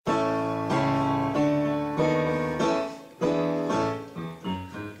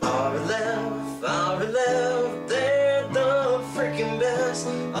left, they're the freaking best.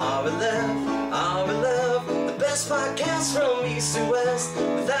 Are we left, the best podcast from east to west.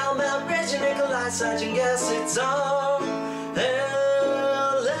 Without Mount Reggie, Nikolai, Sergeant, guess it's all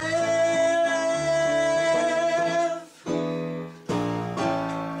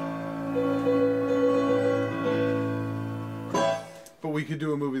We could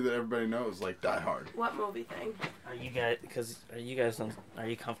do a movie that everybody knows, like Die Hard. What movie thing? Are you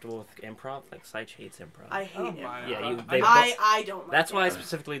comfortable with improv? Like, Syche hates improv. I hate improv. Yeah, I don't like That's it. why I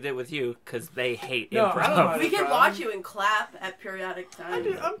specifically did with you, because they hate No, improv. I don't mind We can improv. watch you and clap at periodic times.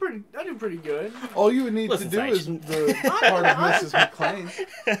 I do pretty good. All you would need Listen, to do is the part of Mrs. McClane.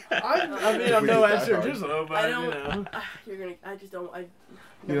 I'm We no did Die answer Hard. just though, but I don't. you know. I just don't. I You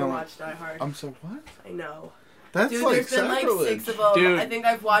never don't- watched Die Hard. I'm so what? I know. That's Dude, like there's been like sacrilege. 6 of them. Dude. I think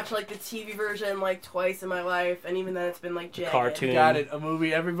I've watched like the TV version like twice in my life, and even then it's been like jagged. Cartoon. Got it. A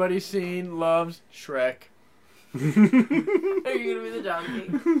movie everybody's seen, loves, Shrek. Are you gonna be the donkey?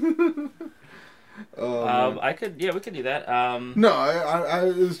 Man. We could do that. No, I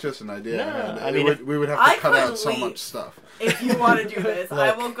it was just an idea. No, I I mean, we would have I to cut could out so leave. much stuff. If you want to do this, I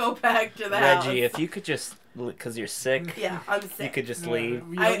Look, will go back to the house. Reggie, if you could just, because you're sick, Yeah, I'm sick. you could just leave.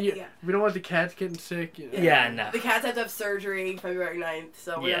 We I- don't, yeah. we don't want the cats getting sick. You know. Yeah, no. The cats have to have surgery February 9th,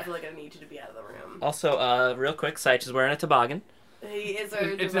 so we're Yeah. definitely gonna need you to be out of the room. Also, real quick, Syche is wearing a toboggan. He is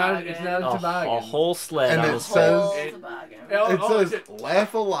It's not a toboggan. A whole sled And on it his says- whole It- toboggan. It says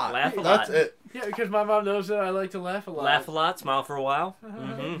laugh a lot. Laugh a That's lot. it. Yeah, because my mom knows that I like to laugh a lot. Laugh a lot, smile for a while.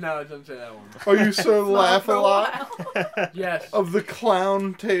 Mm-hmm. No, it doesn't say that one. Are you so Small laugh for a lot while. Yes. of the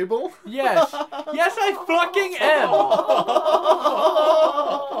clown table? Yes. Yes, I fucking am.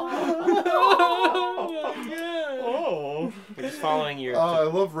 Oh. We're just following your... I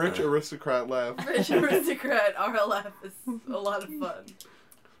love rich aristocrat laugh. Rich aristocrat, our laugh is a lot of fun.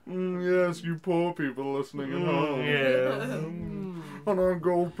 Yes, you poor people listening at home. yeah. On our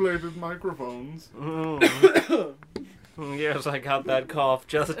gold-plated microphones. Yes, I got that cough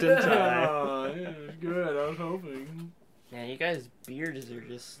just in time. Oh, yeah, it was good. I was hoping. Man, you guys' beards are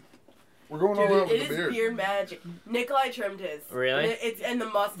just... We're going all out Dude, with it the is beard. beard magic. Nikolai trimmed his. Really? And the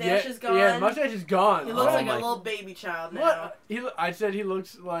mustache is gone. Yeah, mustache is gone. He looks Oh like my- a little baby child now. What? I said he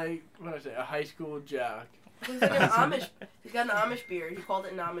looks like, what did I say, a high school jock. He looks like an Amish. He's got an Amish beard. He called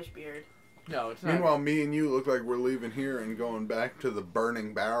it an Amish beard. No, it's not. Meanwhile, me and you look like we're leaving here and going back to the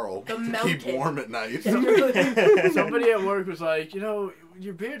burning barrel The to mountain. keep warm at night. Somebody at work was like, you know,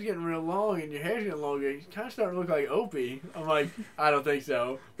 your beard's getting real long and your hair's getting longer. You kind of starting to look like Opie. I'm like, I don't think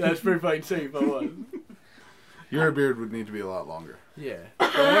so. That's pretty fucking safe. I was. Your beard would need to be a lot longer. Yeah.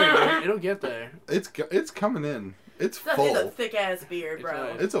 Don't worry, man. It'll get there. It's coming in. It's It's a full. thick ass beard, It's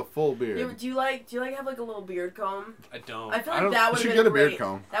bro. nice. It's a full beard. Do you like have like a little beard comb? I don't. I feel like don't- that You would should have get been a beard great.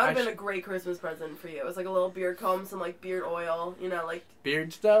 comb. That would have I been a great Christmas present for you. It was like a little beard comb, some like beard oil, you know, like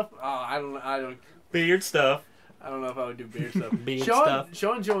Beard stuff? Oh, I Beard stuff. don't know if I would do beard stuff. Beard Sean, stuff.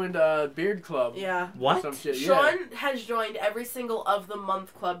 Sean joined Beard Club. yeah. What? Some shit. Yeah. Sean has joined every single of the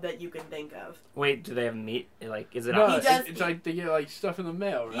month club that you can think of. Wait, do they have meat? Like, is it... No, He it's, does- it's like they get like stuff in the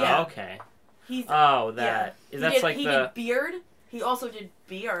mail, right? Yeah. Oh, okay. He's Oh, that. yeah. That's he did, like he the... did beard. He also did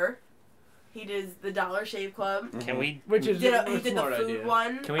beer. He did the Dollar Shave Club. Can we... Which is He did, a he did the smart food idea.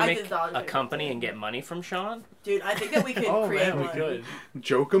 one. Can we I make did Dollar a Shave company Club. and get money from Sean? Dude, I think that we could Oh create man, we one. could.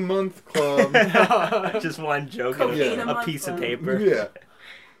 Joke a month club. Just one joke Cocaine and a a month piece of club. paper. Yeah.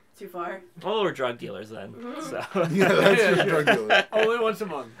 Too far. Well, we're drug dealers then. So. Yeah, that's just drug dealer. Only once a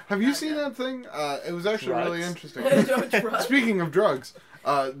month. Have you seen that thing? It was actually really Drugs? interesting. Don't trust. Speaking of drugs,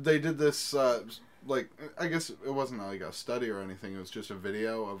 they did this, like, I guess it wasn't like a study or anything. It was just a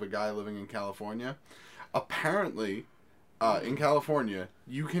video of a guy living in California. Apparently, in California,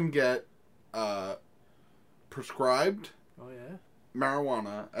 you can get prescribed Oh yeah.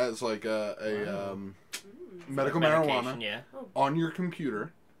 marijuana as like a medical Medication, marijuana yeah. on your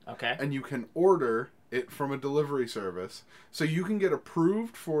computer, Okay. and you can order it from a delivery service. So you can get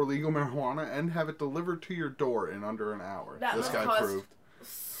approved for legal marijuana and have it delivered to your door in under an hour. That This must guy cost proved.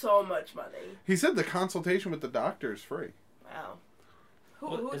 so much money. He said the consultation with the doctor is free. Wow.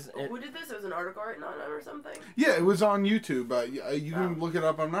 Well, Who is it- did this? It was an article written on it or something? Yeah, it was on YouTube. You can Oh. look it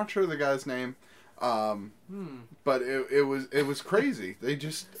up. I'm not sure the guy's name, but it was crazy. They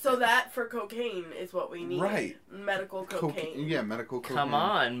just So that for cocaine is what we need. Right. Medical cocaine. yeah, medical cocaine. Come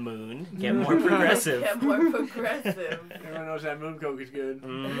on, Moon. Get more progressive. Get more progressive. Everyone knows that moon coke is good.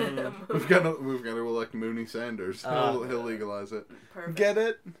 Mm. We've got to elect Mooney Sanders. Oh. He'll legalize it. Perfect. Get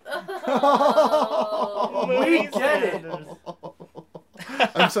it? Oh. We get it.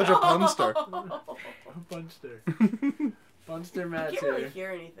 I'm such a punster. Bunster. Bunster I Matt's can't really here. hear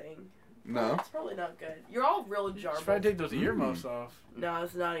anything. No. It's probably not good. You're all real Just try to jarbled. take those earmuffs off. No,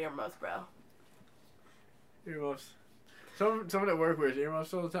 it's not earmuffs, bro. Earmuffs. Someone at work wears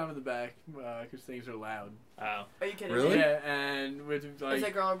earmuffs all the time in the back because things are loud. Oh. Are you kidding Really? me? Yeah, and with Is like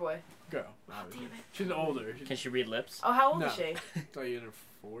it girl or boy? girl. Oh, damn it. She's older. She's Can she read lips? Oh, how old No. is she? like in her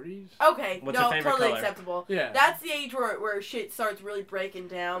 40s. Okay, What's no, her favorite totally color? acceptable. Yeah. That's the age where shit starts really breaking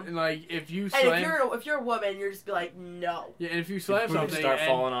down. And like if you And slam, if you're a woman, you're just be like, no. yeah, and if you slam Boobs something start and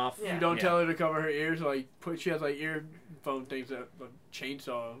falling off. Yeah. you don't Yeah. tell her to cover her ears, like she has like earphone things that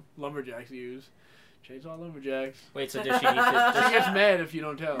chainsaw lumberjacks use. Chainsaw lumberjacks. Wait, so does she need to? She gets mad if you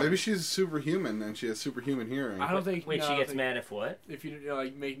don't tell her. Maybe she's superhuman and she has superhuman hearing. I don't think. Wait, no, I she don't gets think- mad if what? if you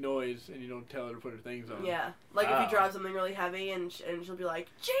like make noise and you don't tell her to put her things on. Yeah. Like if Oh. you drop something really heavy and she'll be like,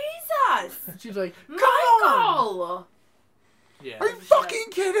 Jesus! She's like, Michael! yeah, Are you fucking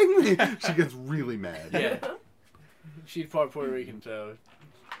kidding me? She gets really mad. yeah. She's part Puerto Rican, so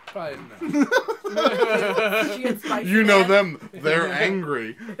probably She gets spicy You know mad. them. They're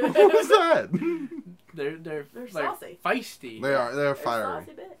angry. What was that? they're They're like saucy. feisty. They're They're fiery.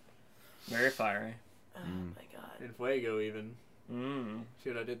 saucy bit. Very fiery. Oh Mm. my god. And fuego even. Mm. See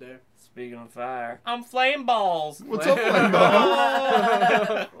what I did there? Speaking of fire, I'm flame balls. What's up, flame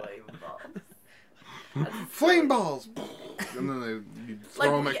balls? Flame balls. Flame balls. And then you throw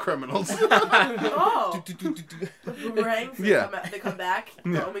Like, them at yeah. criminals. Oh! The boomerangs, Yeah. they come back,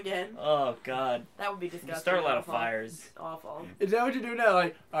 throw them again. Oh God. That would be You disgusting. start a lot of Awful. fires. Awful. Is that what you do now?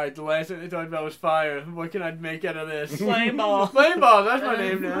 Like, alright, the last thing they talked about was fire. What can I make out of this? Flame ball. Flame balls, that's my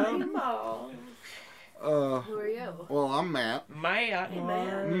name now. Flame balls. Uh, Who are you? well, I'm Matt. My. Hey,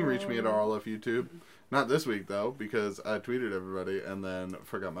 man. You can reach me at RLF YouTube. Not this week though, because I tweeted everybody and then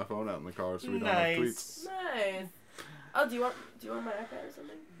forgot my phone out in the car, so we don't have tweets. Nice. Nice. Oh, do you want my iPad or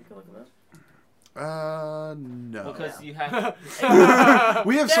something? You can look them up. No. Because you have.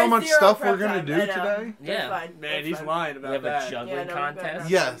 We have so There's much zero stuff prep we're gonna time, do I know. today. That's Yeah. fine. Man, That's he's fine. lying We about have a that. juggling Yeah, no, we've got contest. that.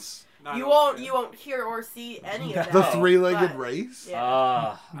 Yes. I You don't- won't hear or see any of that. The No. three-legged But- race.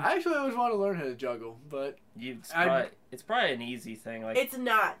 Yeah. I actually always want to learn how to juggle, but It's probably an easy thing. Like It's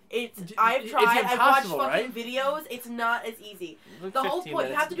not. It's I've tried. I've watched impossible, fucking right? videos. It's not as easy. look The whole 15 point,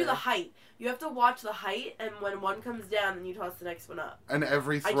 you have to do minutes the height. You have to watch the height, and when one comes down, then you toss the next one up. And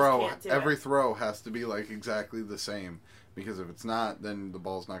every just throw, can't do every it. throw has to be like exactly the same. Because if it's not, then the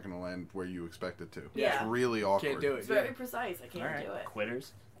ball's not going to land where you expect it to. Yeah. It's really awkward. can't do it. It's very precise. I can't Alright, do it.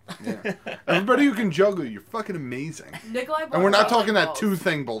 quitters. Yeah. Everybody who can juggle, you're fucking amazing. Nikolai bought And we're not juggling talking that balls.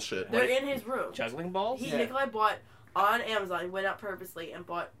 two-thing bullshit. They're in his room. Juggling balls? Yeah. Nikolai bought on Amazon. He went out purposely and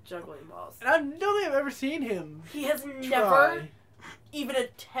bought juggling balls. And I don't think I've ever seen him He has never try. even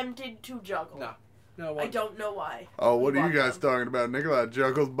attempted to juggle. No. No, I don't know why. Oh, what He are you bought guys them. talking about? Nikolai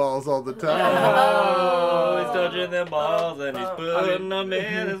juggles balls all the time. Oh, he's touching them balls and he's I putting mean- them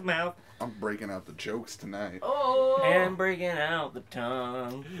in his mouth I'm breaking out the jokes tonight. Oh. and breaking out the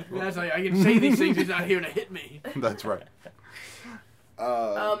tongue. That's like, I can say these things, he's not here to hit me. That's right.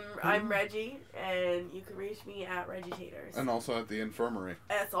 I'm Reggie, and you can reach me at Reggie Taters. And also at the infirmary.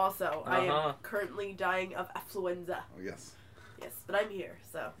 That's also, I Uh-huh. am currently dying of affluenza. Oh, yes. Yes, but I'm here,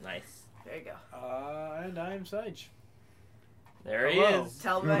 so Nice. there you go. And I'm Sage. There he Hello. is.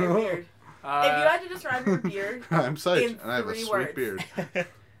 Tell me about your beard. If you had to describe your beard I'm Sage, In and I have a 3 sweet words. beard.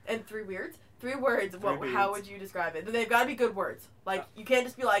 in 3 words, how beards. would you describe it? They've got to be good words. Like, you can't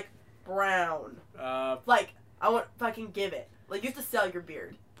just be like, brown. Like, I want fucking give it. Like, you have to sell your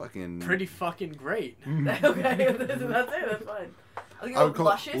beard. Fucking... Pretty fucking great. Okay, that's it, that's fine. I think I would call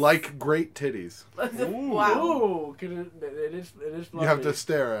luscious. it like great titties. Wow. Ooh, 'cause it is You have to fluffy.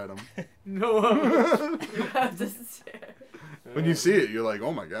 stare at them. No. You have to stare. When you see it, you're like,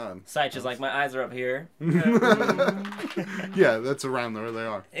 oh my god. Sight is like, my eyes are up here. Yeah, that's around where they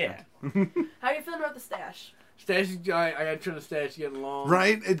are. Yeah. How are you feeling about the stash? Stash, I got to trim the stash getting long.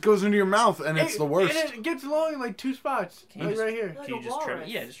 Right? It goes into your mouth, and it's the worst. And it gets long in like 2 spots. Can you Like just- right here. Like Can a you just trim it? walrus.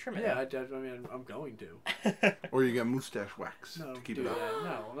 Yeah, just trim it. Yeah, I mean, I'm going to. Or you get mustache wax No, to keep do it up. that.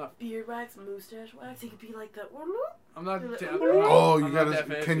 No, I'm not. Beard wax, mustache wax. It could be like the I'm not. You're like, I'm "Ooh." not- Oh, you I'm not gotta.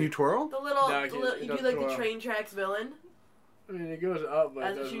 that Can you fancy. twirl? the little, No, I the can't- little it you do doesn't like the twirl. train tracks villain. I mean, it goes up, but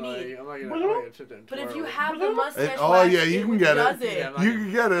That's it what you doesn't need. like. I'm not gonna sit there and But if twirl you it. have the mustache Oh, wax, yeah, you can get it. does Yeah, I'm not You gonna-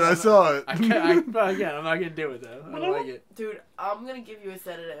 can get it. I saw it. I can't. But again, I'm not gonna do it though. I don't like it. Dude, I'm gonna give you a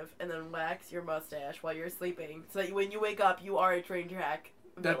sedative and then wax your mustache while you're sleeping, so that when you wake up, you are a train track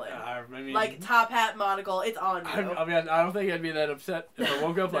That, villain. I mean, Like top hat, monocle, it's on you. I mean, I don't think I'd be that upset if I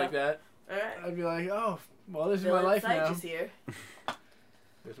woke up No. like that. All right. I'd be like, oh, well, this is my Villain life Sight now. is here.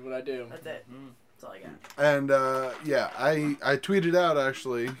 This is what I do. That's it. Mm. That's all I got. And yeah, I tweeted out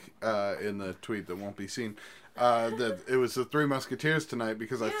actually in the tweet that won't be seen. that it was the Three Musketeers tonight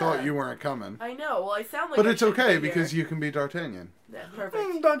because I thought Yeah. you weren't coming. I know. Well, I sound like. But I it's should okay be because here. you can be D'Artagnan. Yeah,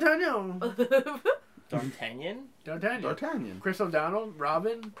 perfect. D'Artagnan. D'Artagnan? D'Artagnan. D'Artagnan. Chris O'Donnell.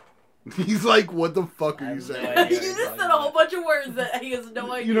 Robin. He's like, what the fuck I are you have no saying? idea. You just said a whole bunch of words that he has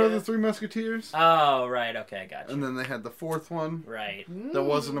no idea. You know the Three Musketeers? Oh, right. Okay, gotcha. And then they had the fourth one. Right. That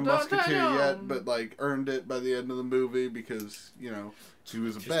wasn't a musketeer D'Artagnan. yet, but like earned it by the end of the movie because, you know, he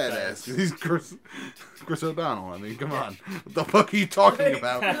was a Just badass. badass. He's Chris O'Donnell. I mean, come on. What the fuck are you talking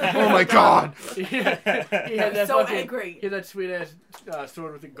about? Oh my god! He had that So fucking, angry. He had that sweet ass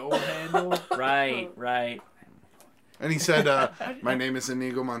sword with the gold handle. Right, right. And he said, my name is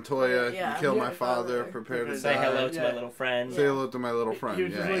Inigo Montoya. Yeah. You killed Yeah. my father. Prepare to Say die. hello to my Yeah. little friend. Say hello to my little friend. He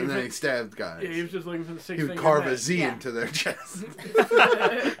was Yeah. just looking And then for- he stabbed guys. Yeah, he was just looking for the six. He would carve a man. Z Yeah. into their chest.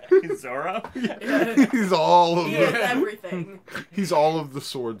 Zorro? He's all of He is the, everything. he's all of the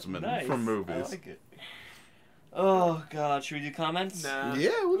swordsmen Nice. from I movies. like it. Oh, God. Should we do comments? Nah. Yeah,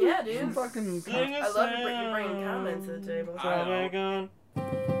 well, Yeah, dude. some fucking. Sing a I love you bringing sound. comments to the table. I know.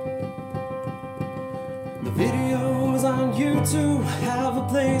 The videos on YouTube have a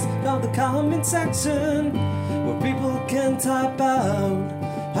place called the comment section where people can type out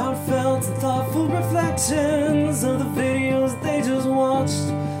heartfelt and thoughtful reflections of the videos they just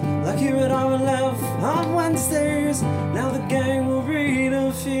watched. Like here at RLF on Wednesdays, now the gang will read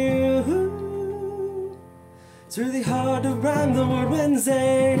a few. It's really hard to rhyme the word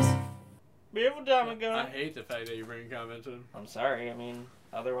Wednesdays. Beautiful time I ago. hate the fact that you bring comments in. I'm sorry. I mean,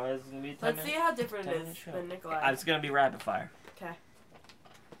 otherwise it's going to be 10 Let's see how different it is than Nikolai. It's going to be rapid fire. Okay.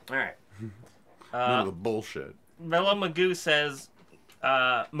 All right. None of the bullshit. Mela Magoo says,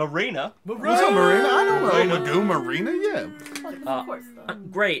 Marina. What's up, Marina? I don't know. Magoo Marina? Yeah. Of course, though.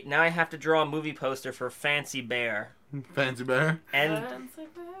 Great. Now I have to draw a movie poster for Fancy Bear Fancy Bear?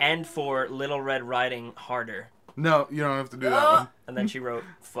 and for Little Red Riding Harder. No, you don't have to do that one. And then she wrote,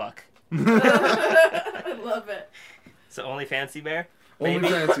 fuck. I love it. So only Fancy Bear? Only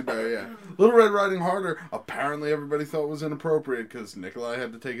Maybe. Fancy Bear, yeah. Little Red Riding Harder, apparently everybody thought was inappropriate because Nikolai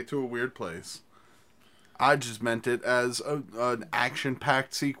had to take it to a weird place. I just meant it as an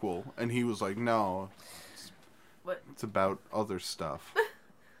action-packed sequel, and he was like, no. What? It's about other stuff.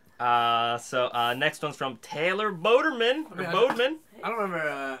 So next one's from Taylor Boderman. Or Bodeman. I don't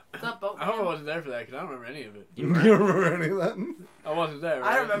remember. What's up, Boatman? I hope I wasn't there for that because I don't remember any of it. You remember any of that? I wasn't there. I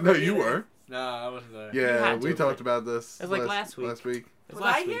Right? don't remember. No, you either. were. No, I wasn't there. You Yeah, had we to, talked right? about this. It was like last week. Last week. It Was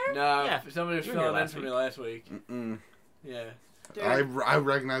last I week. here? No, Yeah. somebody was You were here filling in last for week. me last week. Mm. Yeah. Dude. I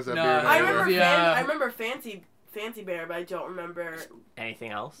recognize that No, beard. I Yeah. remember. Yeah. I remember Fancy Bear, but I don't remember.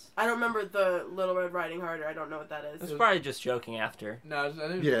 Anything else? I don't remember the Little Red Riding Harder. I don't know what that It was is. probably just joking after. No, I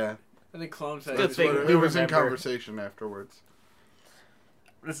think, Yeah, I think Clone said Good that's thing what we it was in remember. conversation afterwards.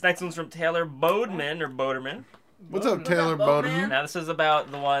 This next one's from Taylor Bodeman or Boderman. What's up, Taylor Boatman? Bodeman? Now this is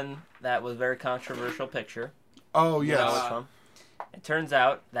about the one that was very controversial picture. Oh, You know yes. which one? It turns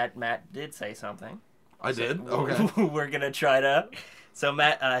out that Matt did say something. I did? So Okay. We're gonna try to. So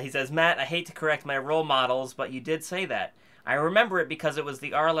Matt, he says, Matt, I hate to correct my role models, but you did say that. I remember it because it was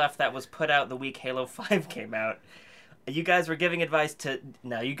the RLF that was put out the week Halo 5 came out. You guys were giving advice to.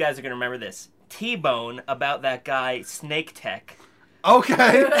 Now you guys are gonna remember this. T-Bone about that guy Snake Tech, Okay,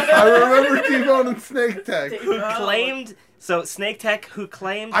 I remember T-Bone and Snake Tech. who Oh. claimed. So Snake Tech, who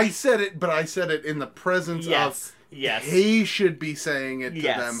claimed. I said it, but I said it in the presence Yes. of Yes. he should be saying it to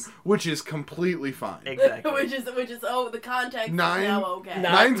Yes. them, which is completely fine. Exactly. which is the context Nine- is now okay.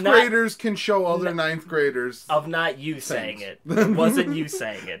 Nine- Ninth not- graders can show other ninth graders. Of not you saying Thanks. it. It wasn't you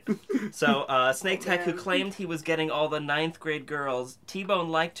saying it. So, Snake Tech, who man. claimed he was getting all the ninth grade girls, T-Bone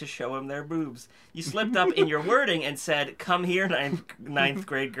liked to show him their boobs. You slipped up in your wording and said, come here, ninth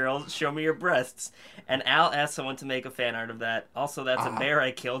grade girls, show me your breasts. And Al asked someone to make a fan art of that. Also, that's a bear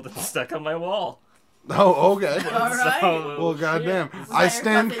I killed and stuck on my wall. Oh, okay. All right. So- Well, goddamn. Was that I your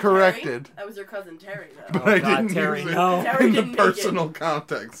stand cousin corrected. Terry? That was your cousin Terry, though. But I God, didn't Terry, use it no. Terry in the didn't make it. personal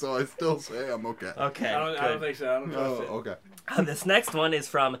context, so I still say I'm okay. Okay, I don't good. think so. I don't Oh, trust it. okay. This next one is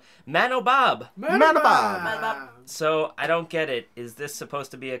from Mano Bob. Manabab. So, I don't get it. Is this supposed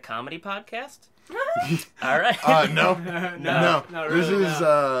to be a comedy podcast? All right. No. no, No. not This really,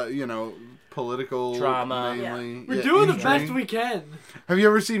 is, no. Political Drama. mainly. We're Yeah, doing the intrigue. best we can. Have you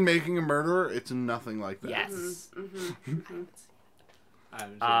ever seen Making a Murderer? It's nothing like that. Yes. I haven't seen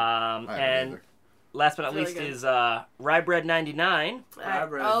I haven't And either. last but not It's least really is Rye Bread 99. Rye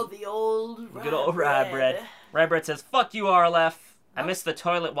bread. Oh, the old Good old rye bread. Rye Bread says, fuck you, RLF. I missed the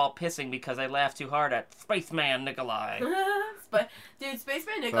toilet while pissing because I laughed too hard at Spaceman Nikolai. Dude,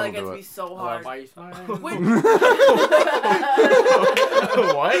 Spaceman Nikolai That'll gets do me it. so hard. Wait.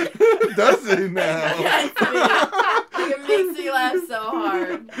 What? Does he now? Gets me. Like, it makes me laugh so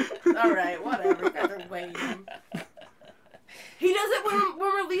hard. Alright, whatever. You guys are waiting. He does it when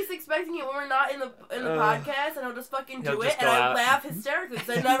we're least expecting it, when we're not in the podcast, and I'll just fucking He'll do just it, and go I out. laugh hysterically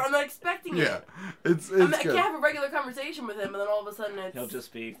because I'm not expecting Yeah, it. it's I good. can't have a regular conversation with him, and then all of a sudden it's He'll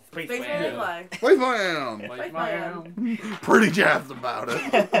just be Spaceman Spaceman. Nikolai. Wait, man. Spaceman. Pretty jazzed about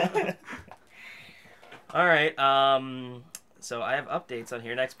it. All right. So I have updates on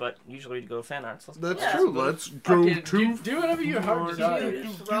here next, but usually we go fan arts. Let's go. That's Yeah. true. Let's go to. Do whatever your heart desires.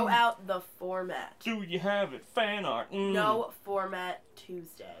 Dude, throw out the format. Do you have it? Fan art. No format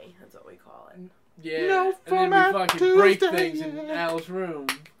Tuesday. That's what we call it. Yeah. No and then format we fucking break Tuesday. things in Al's room.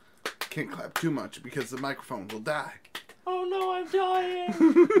 Can't clap too much because the microphone will die. Oh no, I'm dying.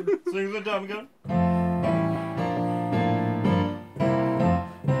 Sing the dumb gun.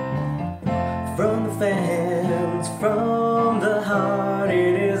 From the fans, from the heart,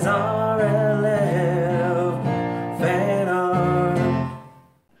 it is RLF fan art.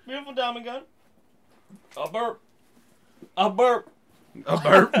 Beautiful diamond gun. A burp. A burp. A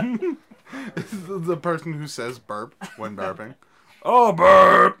burp. This is the person who says burp when burping. Oh,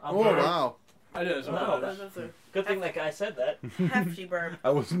 burp! A Oh, burp. wow. I know. Wow. That's a Good thing that guy said that. hefty burp. I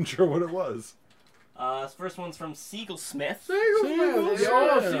wasn't sure what it was. This first one's from Siegel Smith. Yo,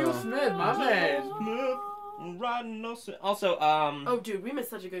 Steve Smith, my man. Riding no. Also, Oh, dude, we missed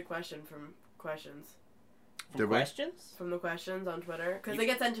such a good question from questions. Did we? questions. From the questions on Twitter. Because they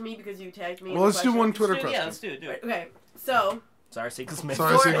get sent to me because you tagged me. in Well, the let's do one questions. Twitter Yeah, question. let's do it. Do it. Okay, so. Sorry, Siegel Smith.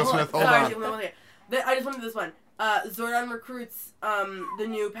 Sorry, Siegel Smith, hold on. I just want to do this one. Zordon recruits the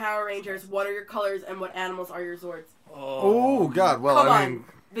new Power Rangers. What are your colors and what animals are your Zords? Oh, God. Well, Come I on. mean,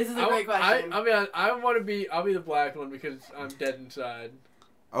 This is a great question. I mean, I want to be. I'll be the black one because I'm dead inside.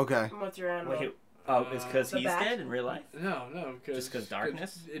 okay. What's your animal? Wait, oh, it's because The he's bat? dead in real life? No, because Just 'cause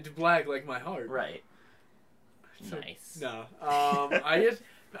darkness? It's black like my heart. Right. So- Nice. No. I just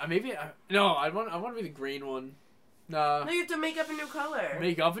maybe. No, I want to be the green one. Nah. No, you have to make up a new color.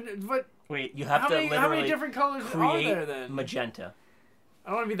 Make up and but Wait, you have how to many literally different colors are create there then? magenta. I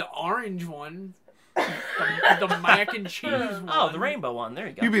don't want to be the orange one. the mac and cheese one. Oh, the rainbow one. There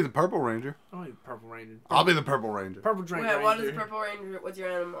you go. You be the Purple Ranger. I want to be the purple ranger. I'll be the Purple Ranger. Purple drink. Okay, what is ranger. Purple Ranger? What's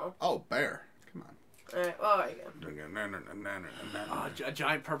your animal? Oh, bear. Come on. Alright, well, there A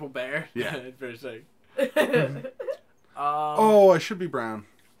giant purple bear. Yeah. Very sick. you go. Oh, I should be brown.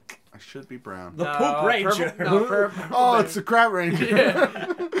 I should be brown. The Poop Ranger. Purple Oh, bear. it's the Crap Ranger. Yeah.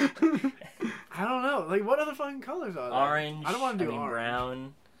 I don't know. Like, what other fucking colors are there? Orange. I don't want to do orange.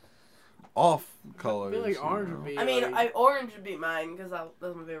 brown. Off I colors. feel like you orange know. would be. I mean, like, orange would be mine because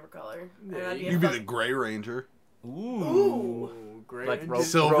that's my favorite color. And Yeah, I'd be you a You'd be fuck- the Gray Ranger. Ooh. Great. Like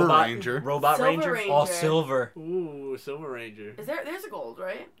Silver robot, Ranger. Robot Silver Ranger. Ranger. All silver. Ooh, Silver Ranger. Is there's a gold,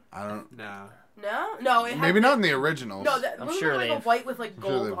 right? I don't. Nah. No, it Maybe had, not in the originals. No, that I'm wasn't sure there like they've- a white with like I'm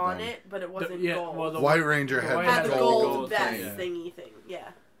sure gold they've on done. it, but it wasn't yeah, gold. well, the White Ranger the had White had the the gold. gold vest thing, yeah. thingy thing. Yeah.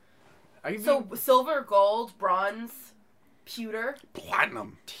 I could So be silver, gold, bronze, pewter,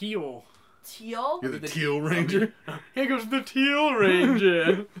 Platinum. teal. teal. You're the Teal Ranger. Here goes the Teal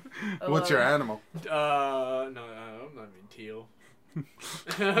Ranger. I What's love your it. animal? No, I'm not being teal. You're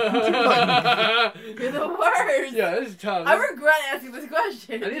the worst. Yeah, this is tough. I regret asking this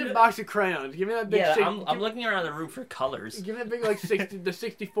question. I need a box of crayons. Give me that big. Yeah, six- I'm looking around the room for colors. Give me that big like 60, the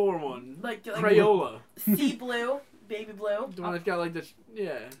 64 one. like Crayola, sea blue, baby blue, the one that's got like this.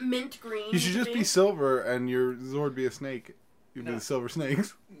 Yeah. mint green. You should just be maybe. silver and your Zord be a snake. You'd be No. the silver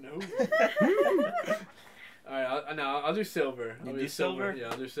snakes. No. All right, I'll do silver. You I'll do silver? Yeah,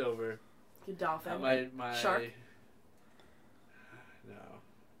 I'll do silver. Good dolphin. My Shark? No.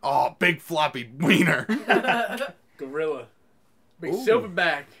 Oh, big floppy wiener. Gorilla. Big Ooh.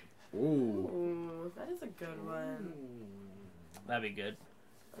 silverback. Ooh. Ooh, that is a good one. That'd be good.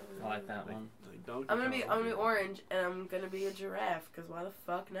 I like that one. Like Donkey I'm gonna be Kong. orange and I'm gonna be a giraffe because why the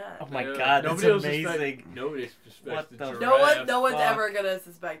fuck not? Oh my Yeah, god, that's nobody else amazing. Nobody suspects What the the- giraffe. No one's fuck. ever gonna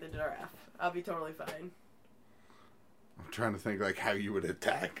suspect a giraffe. I'll be totally fine. I'm trying to think like how you would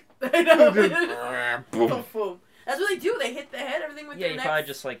attack. I know. Boom. Boom, boom. That's what they do. They hit the head, everything with Yeah, their you necks. probably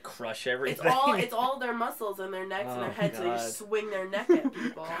just like crush everything. It's all their muscles and their necks and their Oh, heads. So they God. just swing their neck at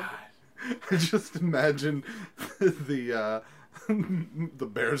people. I just imagine the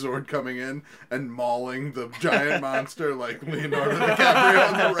Bear Zord coming in and mauling the giant monster like Leonardo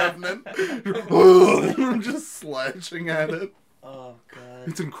DiCaprio in The Revenant. Just slashing at it. Oh god.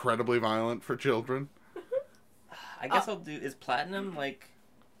 It's incredibly violent for children. I guess I'll do. Is platinum like?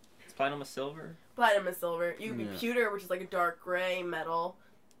 Is platinum a silver? Platinum is silver. You can be Yeah. pewter, which is like a dark gray metal.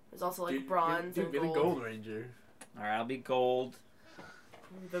 There's also like bronze Dude, and be the gold. Gold Ranger. All right, I'll be gold.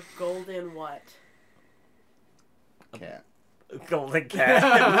 The golden what? Cat. Golden cat.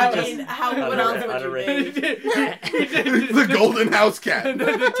 I Just- mean, what else would you be? The golden house cat. And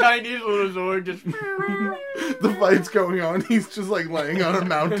then the tiniest little Zord just. The fight's going on. He's just like laying on a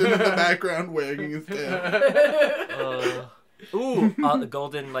mountain in the background, wagging his tail. The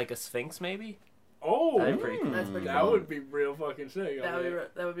golden like a sphinx maybe. Oh, That'd be pretty cool. That's pretty that cool. would be real fucking sick.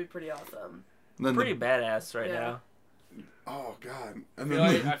 That would be pretty awesome. And then Pretty badass right Yeah. now. Oh god. I And feel,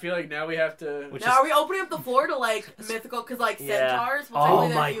 then like, I feel like now we have to. Which Now, is- are we opening up the floor to like mythical? Because like Yeah. centaurs. Oh technically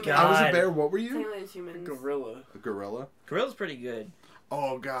they're my humans. God. I was a bear. What were you? Technically they're humans. Gorilla. A gorilla. Gorilla's pretty good.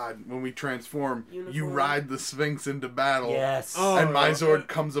 Oh god. When we transform, you Uniform. ride the Sphinx into battle. Yes. Oh, And my yeah. Zord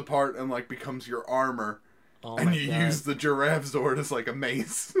comes apart and like becomes your armor. Oh And my you God. use the giraffe Zord as like a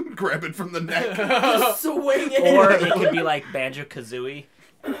mace. Grab it from the neck. Just swing it. Or it could be like Banjo Kazooie,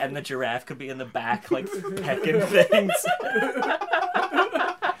 and the giraffe could be in the back, like pecking things.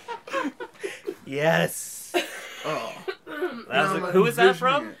 Yes. Oh. That was Now I'm who is that envisioning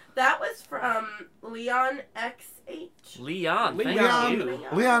from? it. That was from Leon XH. Leon. Thank Leon, you.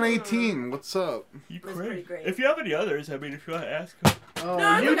 Leon 18, what's up? That's pretty great. If you have any others, I mean, if you want to ask him. Oh,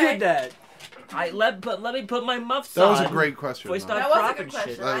 No, it's you okay. did that. Let me put my muffs That on. was a great question. Voice though. dot That was a crop good and shit.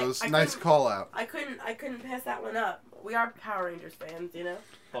 question. That was I nice couldn't- call out. I couldn't pass that one up. We are Power Rangers fans, you know.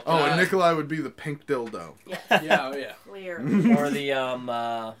 Oh, and Nikolai would be the pink dildo. Yeah, oh yeah. Clear. Or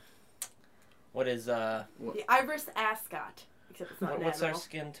the what is The Iris ascot. Except it's not an what's our animal.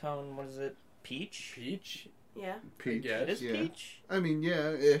 skin tone? What is it? Peach. Peach. Yeah. Peach. guess. It is Yeah. peach. I mean,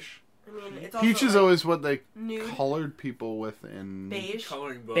 yeah, ish. I mean, it's also Peach is like always what they nude, colored people with in. beige.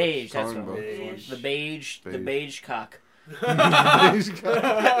 Coloring book. Beige. That's Coloring what book. it was. Beige. The beige. The Beige. beige cock.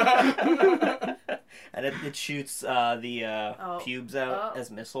 And it shoots the pubes out Oh. as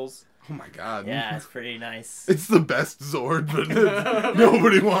missiles. Oh my god. Yeah, it's pretty nice. It's the best Zord, but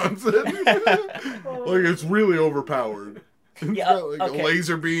nobody wants it. Like, it's really overpowered. It's Yeah, got like okay. a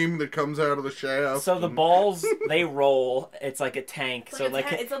laser beam that comes out of the shaft. So the and- balls they roll. It's like a tank. It's So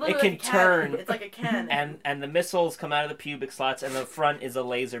like like it's a it little can like a cannon. turn. It's like a cannon. And the missiles come out of the pubic slots, and the front is a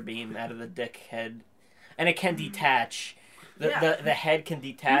laser beam out of the dick head, and it can detach. Yeah. The head can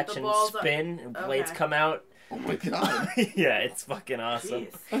detach The and balls are- spin, and blades okay. come out. Oh my god. Yeah, it's fucking awesome.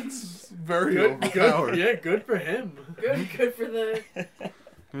 Jeez. That's very Good, overpowered. yeah, good for him. Good for the.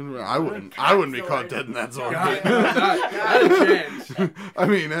 I wouldn't be Zord. caught dead in that Zord. God, not a chance. I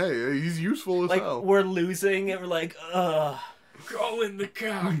mean, hey, he's useful as Like hell. we're losing, and we're like, ugh. Go in the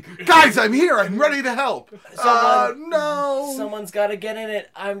cock. Guys, I'm here. I'm ready to help. No. Someone's got to get in it.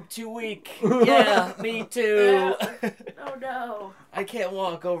 I'm too weak. Yeah, me too. Oh no. I can't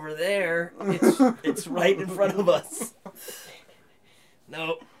walk over there. It's right in front of us.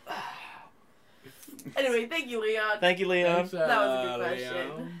 Nope. Anyway, thank you, Leon. Thank you, Leon. Thanks, That was a good question.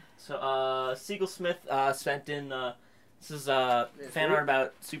 Leon. So, Siegel Smith sent in. This is fan art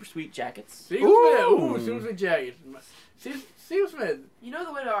about Super Sweet Jackets. Steve Smith. Ooh, Steve Smith jacket. Steve Smith, You know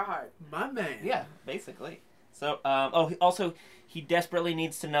the way to our heart. my man. Yeah, basically. So, he desperately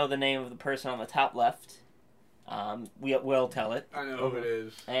needs to know the name of the person on the top left. We'll tell it. I know who it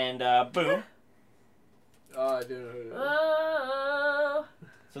is. And boom. Oh, I do know who it is. Oh.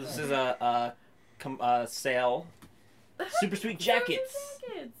 So this is a sale. Super Sweet Jackets.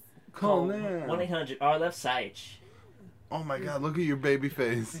 Call now. 1-800 our left side. Oh my god, look at your baby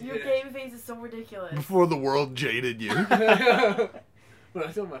face. Your baby face is so ridiculous. Before the world jaded you. When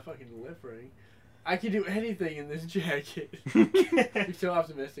I saw my fucking lip ring, I could do anything in this jacket. You're so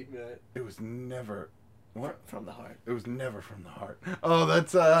optimistic, Matt. It was never. What? From the heart. It was never from the heart. Oh,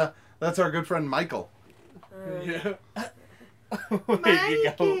 that's our good friend Michael. Yeah.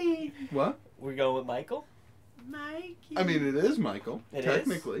 You go. What? We're going with Michael? Mikey. I mean, it is Michael. It is?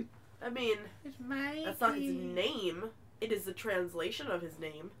 technically. I mean, It's Mikey. that's not his name. It is the translation of his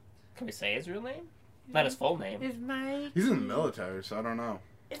name. Can we say his real name? Not his full name. It's Mikey. He's in the military, so I don't know.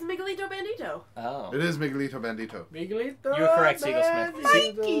 It's Miguelito Bandito. Oh. It is Miguelito Bandito. Miguelito. You were correct, Siegel Smith.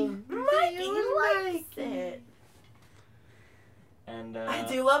 Mikey likes it. And I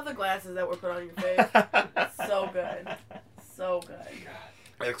do love the glasses that were put on your face. So good. So good.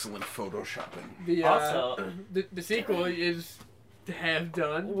 Excellent photoshopping. The, Also- the sequel is to have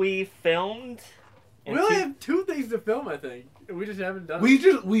done. We filmed. We only have 2 things to film, I think. We just haven't done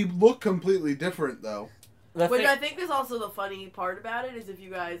it. We look completely different though. The Which thing- I think is also the funny part about it is if you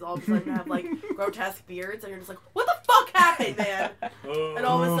guys all of a sudden have like grotesque beards and you're just like, what the fuck happened, man? Oh. And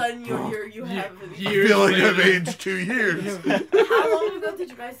all of a sudden, you have. I feel like I've aged 2 years. How long ago did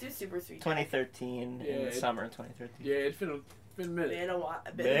you guys do Super Sweet? 2013 Yeah, in summer 2013. Yeah, it's been a minute. Been a while.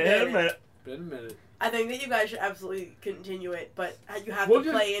 Been a minute. Been a minute. I think that you guys should absolutely continue it, but you have We'll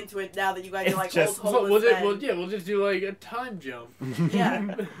to just- play into it now that you guys It's are like just- old homeless We'll men. just do like a time jump.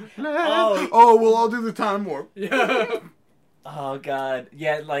 Yeah. Oh, we'll all do the time warp. Yeah. Oh god,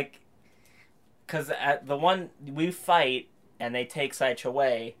 yeah, like, cause at the one we fight and they take Saich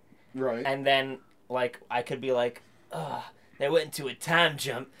away, Right. and then like I could be like, ugh, they went into a time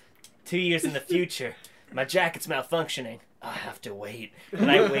jump, 2 years in the future. My jacket's malfunctioning. I have to wait, and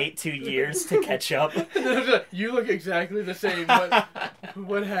I wait 2 years to catch up. You look exactly the same.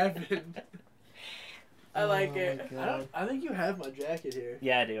 What happened? I like it. I think you have my jacket here.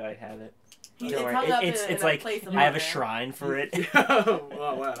 Yeah, I do. I have it. It's Don't worry. hung up It's in a like place I have a there. shrine for it.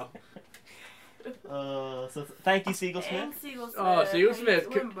 Oh wow. So thank you, Siegel Smith. And Siegel Smith. Oh, Siegel How you Smith.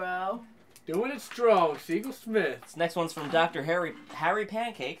 doing, bro? Doing it strong, Siegel Smith. This next one's from Dr. Harry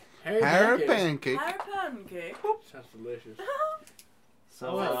Pancake. Harry Harry Pancake. Pancake. Harry Pancake. Sounds delicious. So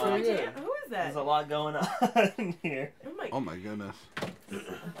Oh, that's very good. Who is that? there's a lot going on here. Oh my goodness.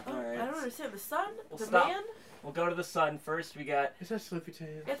 Alright. I don't understand. The son? We'll the stop. man? We'll go to the sun first. We got Is that Slippy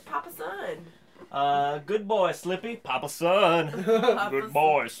Tail? It's Papa Son. good boy Slippy, Papa Son. Papa Good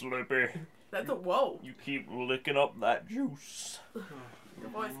boy Slippy. That's a whoa. You keep licking up that juice. Your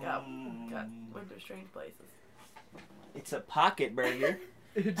voice got went to strange places. It's a pocket burger.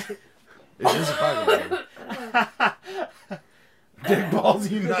 It is a pocket. Dick Balls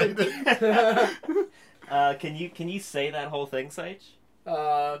United. Can you say that whole thing, Saich?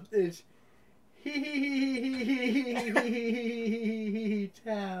 It's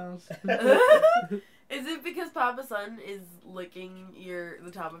towels. Is it because Papa Son is licking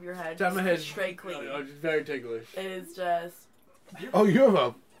the top of your head? Top of my head. Straight clean. Oh, it's very ticklish. It is just. Oh, you have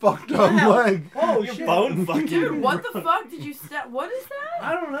a fucked up Wow. leg. Oh, You're bone fucking. Dude, what the fuck did you step? What is that?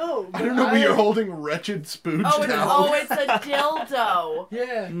 I don't know. I don't know, but you're holding wretched spooge Oh, towels. it's a dildo.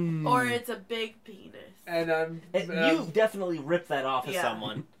 Yeah. Or it's a big penis. And I'm You definitely ripped that off of Yeah.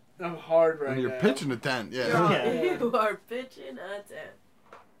 someone. I'm hard right And you're now. pitching a tent, yeah. Yeah. You are pitching a tent.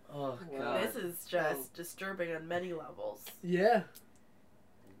 Oh God. This is just disturbing on many levels. Yeah.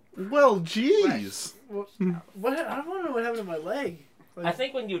 Well, jeez. Well, what? I don't want to know what happened to my leg. Like, I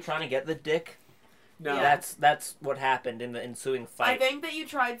think when you were trying to get the dick, no. Yeah. that's what happened in the ensuing I fight. think that you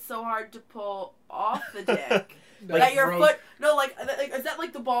tried so hard to pull off the dick Like, that your broke- foot. No, like is that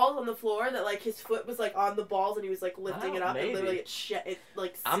like the balls on the floor? That like his foot was like on the balls and he was like lifting Oh, it up maybe. and literally it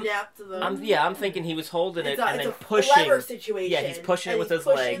like I'm- snapped to the. I'm thinking he was holding it it's and a, then it's a pushing. lever situation. Yeah, he's pushing it and with he's his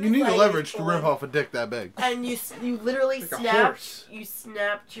pushing leg. his You need a leg, leverage to pulling- rip off a dick that big. And you literally Like a snapped. horse. You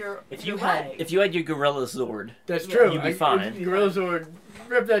snapped your. If your you had leg. your Gorilla Zord, That's Yeah. true. You'd be fine. Gorilla Zord,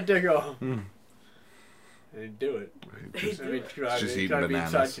 rip that dick off. Mm. I didn't do it. Just- I mean, try just to eating be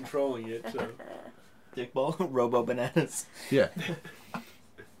bananas. inside controlling it. So. Dick Ball, Robo Bananas. Yeah.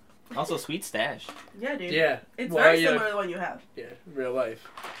 Also, Sweet Stash. Yeah, dude. Yeah. It's Well, very yeah. similar to the one you have. Yeah, real life.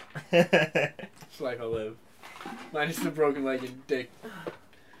 and It's life I live. Minus the broken leg and dick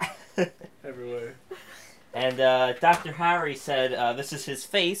everywhere. Dr. Harry said this is his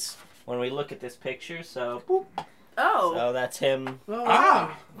face when we look at this picture. So, Oh. so that's him Oh,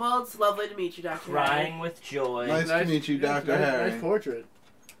 Ah! Well, it's lovely to meet you, Dr. crying with joy. Nice to meet you, yeah, Dr. Harry. Nice portrait.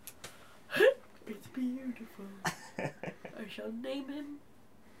 It's beautiful. I shall name him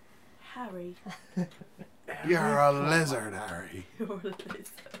Harry. You're a lizard, Harry.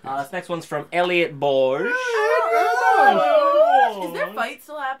 This next one's from Elliot Borge. Is there fight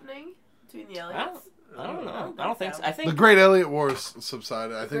still happening between the aliens? I don't know. I don't think so. I The think Great Elliot War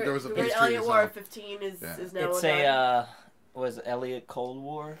subsided. I think there was a the peace Great treaty. Elliot War signed. 15 is now it's done. was Elliot Cold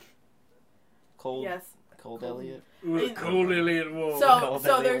War? Cold Yes. Cold Elliot. With cold alien wall. So Cold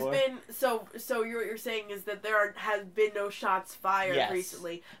so Elliot there's War. been so what you're saying is that has been no shots fired Yes.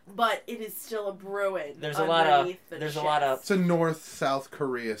 recently, but it is still a brewing. There's a lot of underneath the there's a lot of It's a North-South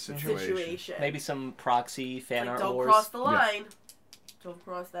Korea situation. situation. maybe some proxy fan Like, art don't wars. cross the line. Don't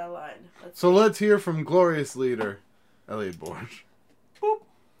cross that line. So let's hear from glorious leader Elliot Borge.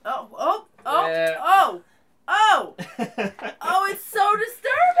 Oh! Yeah. Oh! It's so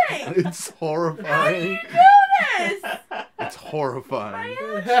disturbing. It's How do horrifying. you do this? It's horrifying.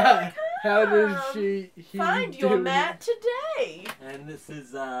 How did he Find do your it? mat today. And this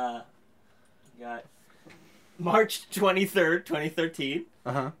is got March 23rd, 2013.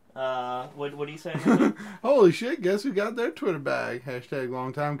 Uh-huh. What do you say? Holy shit, guess who got their Twitter bag? Hashtag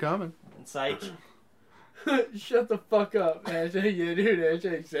long time coming. Insight. Shut the fuck up. Hashtag yeah, dude.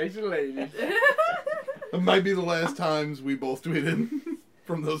 Hashtag sexy ladies. It might be the last times we both tweeted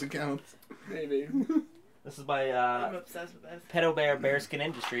from those accounts. Maybe. This is by I'm obsessed with this. Pedo Bear Bearskin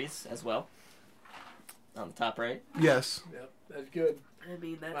Industries as well. On the top right. Yes. Yep, that's good. I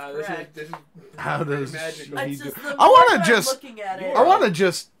mean, that's Wow, correct. this is How does magical. he It's do? just the I want more to that I'm just. looking at it. I want to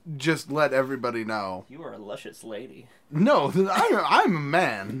just let everybody know. You are a luscious lady. No, I'm a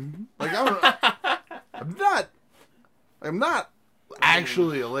man. Like I'm not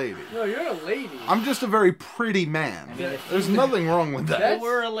actually a lady. No, you're a lady. I'm just a very pretty man. I mean, if There's nothing wrong with you that.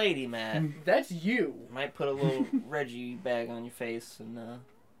 were a lady, Matt, That's you. might put a little Reggie bag on your face, and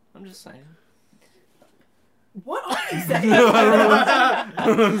I'm just saying. What are you saying? No, I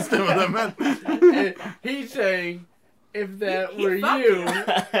don't understand what that meant. He's saying, if that He were fuck you,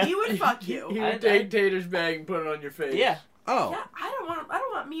 He would fuck he you. would take Tater's bag and put it on your face. Yeah. Oh, Yeah, I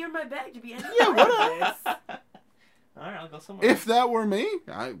don't want me or my bag to be any Yeah, part what of this. All right, I'll go somewhere. if that were me,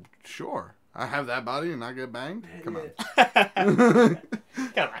 sure. I have that body and I get banged. Come on. Come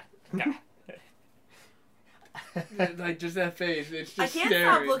on. Come on. Like, just that face. It's I just can't staring.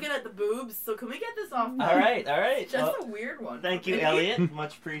 stop looking at the boobs, so can we get this off? All right. It's just Well, a weird one. thank for you, me. Elliot.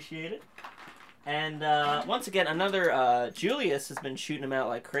 Much appreciated. And once again, another Julius has been shooting him out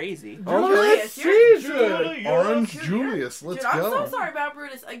like crazy. Oh, Julius, let's you're- see. Orange Julius, let's Dude, I'm go. so sorry about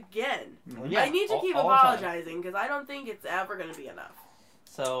Brutus again. Well, yeah, I need to keep all the time. apologizing because I don't think it's ever going to be enough.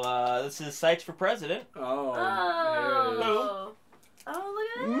 So this is Sykes for President. Oh. Oh. Oh,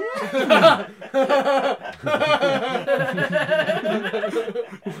 look at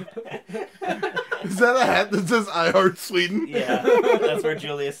Is that a hat that says "I Heart Sweden"? Yeah, that's where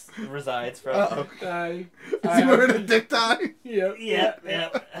Julius resides from. Uh-oh. I, Is he wearing a dick tie? Yep. Yep.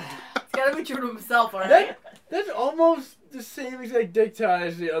 It's got to be true to himself, alright? That's almost the same exact dick tie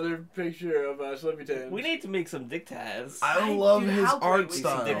as the other picture of Slippy Tans. We need to make some dick tabs. I love Dude, his how great art would you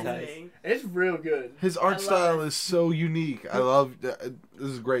style. think Dick that'd ties. be? It's real good. His I art love style it. is so unique. I love. This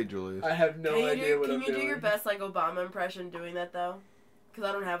is great, Julius. I have no idea what Can I'm you doing. do your best like Obama impression doing that though? Because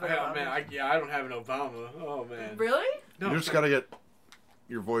I don't have an Oh Obama. man, I don't have an Obama. Oh man. Really? No. You just gotta get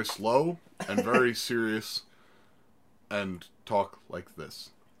your voice low and very serious, and talk like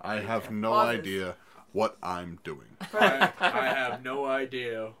this. I have no Pauses. idea what I'm doing. Perfect. I have no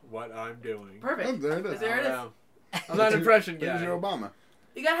idea what I'm doing. Perfect. Oh, there it is. There it is. Wow. I'm not an impression guy. There's your Obama.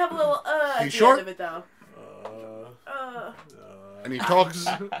 You gotta have a little at He's the short? end of it though. And he talks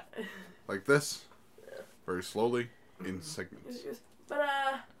like this, very slowly, in segments. But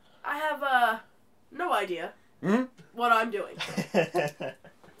I have no idea Hmm? what I'm doing.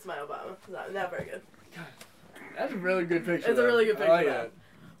 It's my Obama. Not very good. That's a really good picture. It's a really good though. I like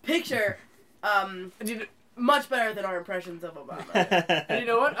picture, that. Picture, And you, much better than our impressions of Obama. and you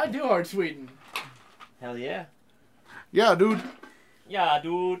know what? I do Heart Sweden. Hell yeah. Yeah, dude. Yeah,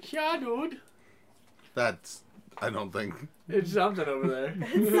 dude. Yeah, dude. That's. I don't think. It's something over there.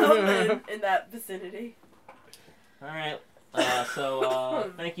 It's something in that vicinity. All right.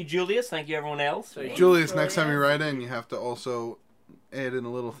 So thank you, Julius. Thank you, everyone else. Thank you. Julius, next time you write in, you have to also add in a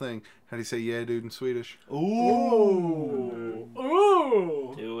little thing. How do you say "yeah, dude" in Swedish? Ooh.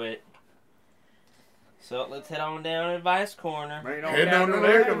 Ooh. Do it. So let's head on down to Advice Corner. Right Head down to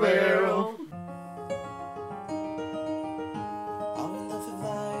Liquor Barrel. Our love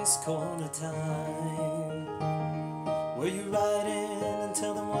advice corner time, where you write in and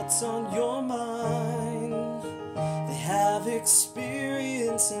tell them what's on your mind. They have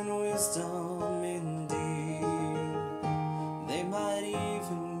experience and wisdom indeed. They might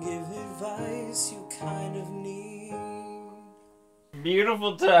even give advice you kind of need.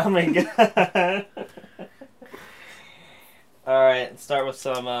 Beautiful timing. All right, let's start with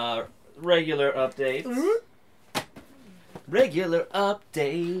some regular updates. Regular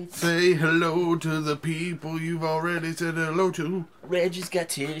updates. Say hello to the people you've already said hello to. Reggie's got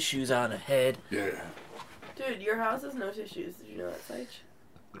tissues on her head. Yeah. Dude, your house has no tissues. Did you know that, Sage?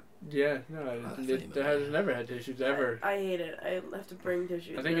 Yeah, no, it has never had tissues ever. I hate it. I have to bring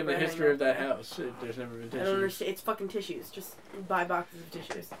tissues. I think in the whenever I history hang of that out house, there's never been there. I tissues. don't understand. It's fucking tissues. Just buy boxes of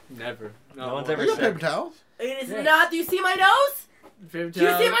tissues. Never. No one's ever You got said- paper towels? It is Yeah. not. Do you see my nose? Paper Do you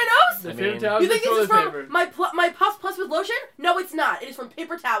see towel- my nose? The I paper mean- towels You think and this is toilet from paper. my Puffs Plus with lotion? No, it's not. It is from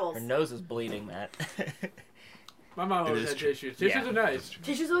paper towels. Her nose is bleeding, Matt. My mom It always is had true. tissues. Tissues Yeah. are nice,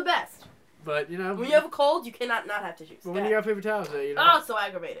 Tissues are the best. but you know. When you have a cold, you cannot not have tissues. But when you got paper towels, you know. Oh, so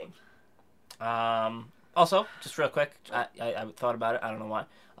aggravating. Also, just real quick, I thought about it. I don't know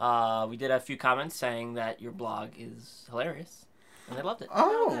why. We did have a few comments saying that your blog is hilarious, and they loved it.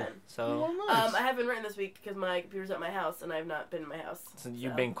 Oh. Okay. So, Well, nice. I haven't written this week because my computer's at my house and I have not been in my house. since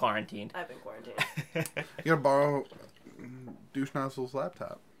you've been quarantined. I've been quarantined. You gotta borrow Douche Nozzle's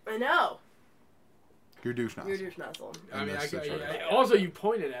laptop. I know. Your douche Your nozzle. douche nozzle. I mean, That's the choice. also you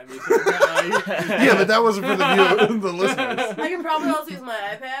pointed at me. So Yeah, but that wasn't for the listeners. I can probably also use my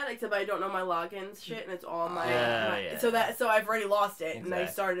iPad, except I don't know my logins shit, and it's all on my. Yeah. So I've already lost it, and I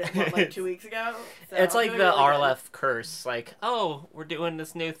Exactly. started it what, like 2 weeks ago. So It's I'm like doing the really good. Arlef curse. Like, oh, we're doing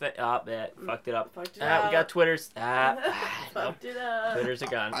this new thing. Oh, that fucked it up. Fucked it We up. got Twitters. Nope. Fucked it up. Twitters are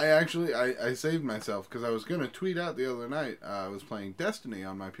gone. I saved myself because I was gonna tweet out the other night. I was playing Destiny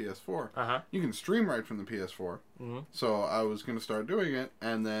on my PS4. Uh-huh. You can stream right from the PS4. Mhm. So I was gonna start doing it,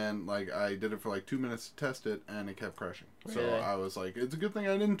 and then like I did it for like 2 minutes to test it, and it kept crashing. So Really? I was like, it's a good thing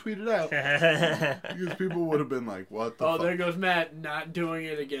I didn't tweet it out because people would have been like, "What the oh, fuck?" there goes Matt, not doing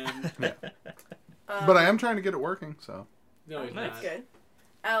it again. But I am trying to get it working. So No, he's Nice. not. Good.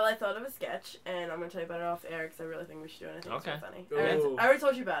 Al, I thought of a sketch, and I'm gonna tell you about it off air because I really think we should do it. I think Okay. it's really Ooh. funny. I already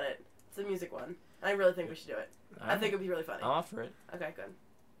told you about it. It's a music one. I really think we should do it. I think it'd be really funny. I'll offer it. Okay, good.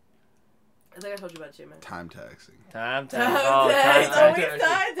 I think I told you about it too, man. time taxi. Time. Time Oh, taxi. time. Always time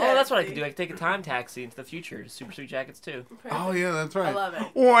taxi. Oh, that's what I could do. I could take a time taxi into the future. Super Sweet Jackets too. Oh yeah, that's right. I love it.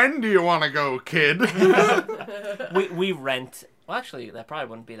 When do you want to go, kid? We rent. Well, actually, that probably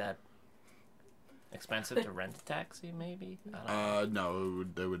wouldn't be that expensive to rent a taxi. Maybe. I don't know. No,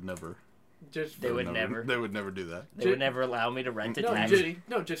 they would never. Just They would never. They would never do that. They would never allow me to rent a no, taxi.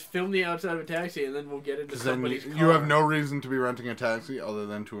 just film the outside of a taxi, and then we'll get into Because then somebody's you car. have no reason to be renting a taxi other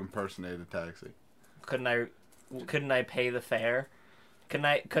than to impersonate a taxi. Couldn't I pay the fare? Couldn't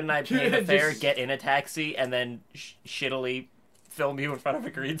I pay the Just- fare, get in a taxi, and then shittily film you in front of a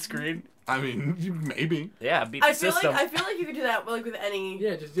green screen? I mean, maybe. Yeah, beat the I feel system. like you could do that like with any.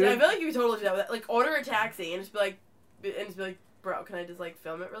 Yeah, just do I it. feel like you could totally do that with like order a taxi and just be like, bro, can I just like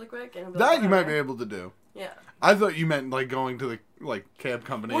film it really quick? And he'll be like, That you might be "Alright." able to do. Yeah. I thought you meant like going to the cab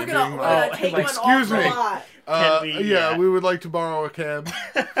company We're and gonna, being we're like, gonna take like, one excuse off me. the lot. Can we, yeah, we would like to borrow a cab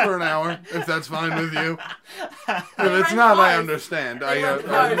for an hour, if that's fine with you. If They it's rent not, I cars. understand. They rent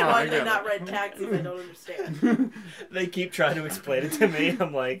no, cars, I why do they get not it. rent taxis? I don't understand. They keep trying to explain it to me.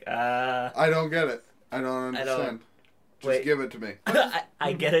 I'm like, I don't get it. I don't I don't- understand. Just Wait. give it to me.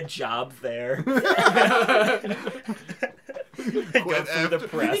 I get a job there. Go Quit through the after-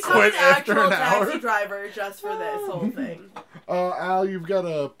 press. Become Quit an after actual an hour. taxi driver just for this whole thing. Al, you've got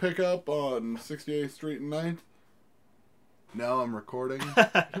a pickup on 68th Street and 9th? No, I'm recording.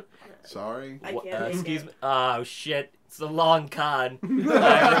 Sorry. I can't make Excuse it. me. Oh shit! It's a long con.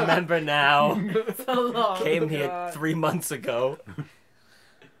 I remember now. So long. Came here God. 3 months ago.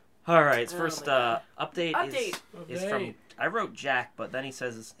 All right. His Oh first my update Update. is from. I wrote Jack, but then he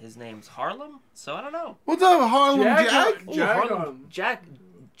says his name's Harlem, so I don't know. What's up, Harlem Jack? Jack? Ooh, Jack, Harlem Jack.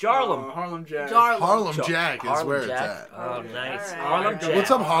 Jarlem. Harlem Jack. Jarlem. Harlem Ja- Jack is Harlem where Jack. it's at. Oh, Okay, nice. alright. Harlem Jack.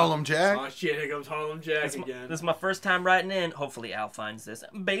 What's up, Harlem Jack? Oh shit, here comes Harlem Jack This again. is my first time writing in. Hopefully Al finds this.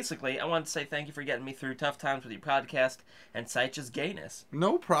 Basically, I want to say thank you for getting me through tough times with your podcast and Saicha's gayness.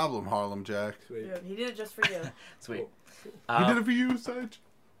 No problem, Harlem Jack. Sweet. Dude, he did it just for you. Sweet. He did it for you, Sage.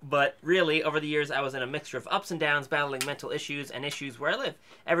 But really, over the years, I was in a mixture of ups and downs, battling mental issues and issues where I live.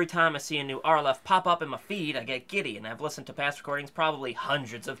 Every time I see a new RLF pop up in my feed, I get giddy, and I've listened to past recordings probably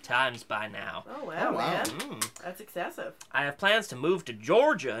hundreds of times by now. Oh wow, Oh, wow. man. That's excessive. I have plans to move to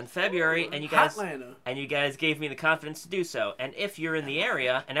Georgia in February, and you guys Hotlanta. gave me the confidence to do so. And if you're in the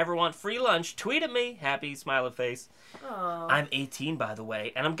area and ever want free lunch, tweet at me. Happy smiley face. Oh. I'm 18, by the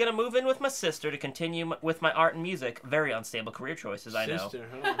way, and I'm gonna move in with my sister to continue with my art and music. Very unstable career choices, I know. Sister,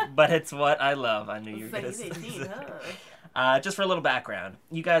 huh? But it's what I love. I knew you were It's like gonna he's say 18, huh? Just for a little background,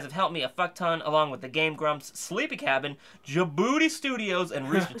 you guys have helped me a fuck ton, along with the Game Grumps, Sleepy Cabin, Djibouti Studios, and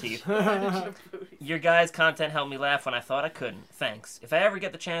Rooster Teeth. Your guys' content helped me laugh when I thought I couldn't. Thanks. If I ever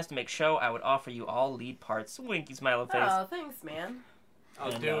get the chance to make show, I would offer you all lead parts. Winky smiley face. Oh, thanks, man.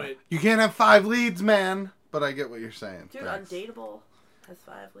 I'll And, do it. You can't have 5 leads, man. But I get what you're saying. Dude, Thanks. Undateable has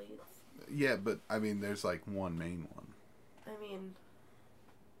 5 leads. Yeah, but I mean, there's like one main one. I mean,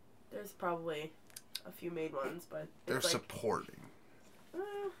 there's probably a few made ones, but They're it's like, supporting.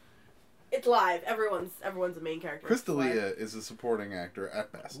 it's live. Everyone's a main character. It's live. Crystalia is a supporting actor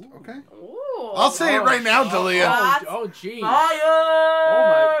at best. Okay. Ooh. I'll say it right now, Dalia. Shots Oh, gee.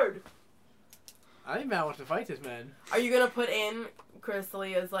 Fired! I think Matt wants to fight this man. Are you gonna put in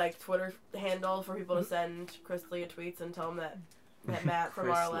Crystalia's like Twitter handle for people to send Crystalia tweets and tell them that Matt from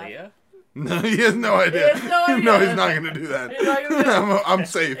Chris our left? Leah? No, he has no idea. He has no idea. No, he's not going to do that. He's not gonna do that. I'm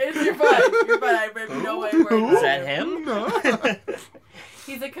safe. You're fine. You're fine. I have no way we're Is that him? No.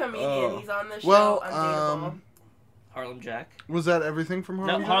 He's a comedian. Oh. He's on the show. Well, Undateable. Harlem Jack. Was that everything from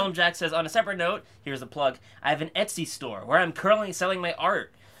Harlem? No, Harlem Jack says, on a separate note, here's a plug. I have an Etsy store where I'm currently selling my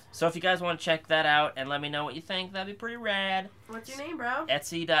art. So if you guys want to check that out and let me know what you think, that'd be pretty rad. What's your name, bro?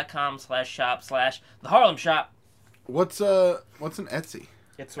 Etsy.com/shop/The Harlem Shop. What's an Etsy?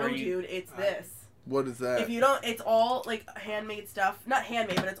 It's Oh, where you... dude, it's this. What is that? If you don't, it's all like handmade stuff. Not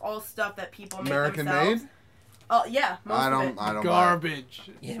handmade, but it's all stuff that people make American themselves. made? Oh yeah, most I of don't it. buy it.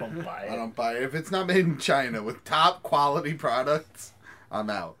 Garbage. You don't buy I it. don't buy it. If it's not made in China with top quality products, I'm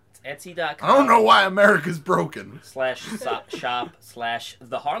out. It's Etsy.com. I don't know why America's broken.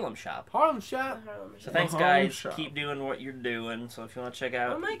 /shop/The Harlem Shop. Harlem Shop. So thanks, Harlem guys. Shop. Keep doing what you're doing. So if you want to check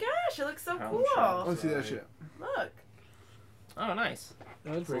out... Oh my gosh, it looks so Harlem Shop. cool. Let's see that shit. Look. Oh, nice.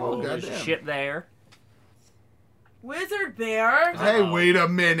 That's pretty Oh, cool. God. There's Goddamn. shit there. Wizard Bear. Hey, wait a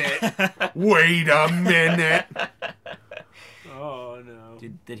minute. Wait a minute. Oh no.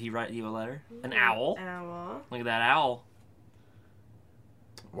 Did he write you a letter? An owl? Owl. Look at that owl.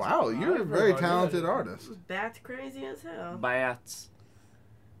 Wow, you're a very talented artist. Bat's crazy as hell. Bats.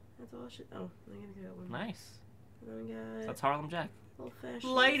 That's all shit. Oh, I gotta get one. Nice. Then we got That's Harlem Jack. old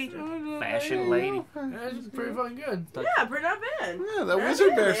fashioned. Lady. Fashion lady. That's pretty fucking good. Yeah, pretty not bad. Yeah, that Yeah,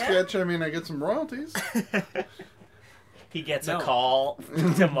 Wizard Bear man. sketch, I mean, I get some royalties. He gets No. a call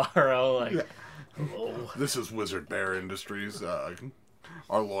tomorrow. Like, Yeah. oh. This is Wizard Bear Industries.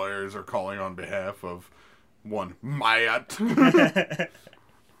 Our lawyers are calling on behalf of one Mayat.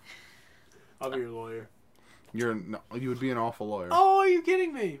 I'll be your lawyer. You would be an awful lawyer. Oh, are you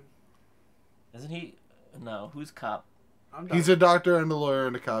kidding me? Isn't he? No, who's cop? I'm done. He's a doctor and a lawyer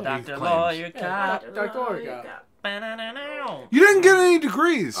and a cop. He Doctor, claims. lawyer, Yeah, cop. Dr. Orga. Ba-na-na-na. You didn't get any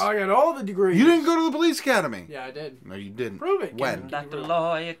degrees. Oh, I got all the degrees. You didn't go to the police academy. Yeah, I did. No, you didn't. Prove it. When? Kid. Doctor,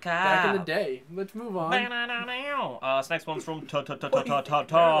 lawyer, cop. Back in the day. Let's move on. Ba-na-na-na. This next one's from Thomas.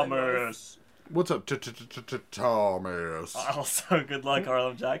 What's up, Thomas? Also, good luck,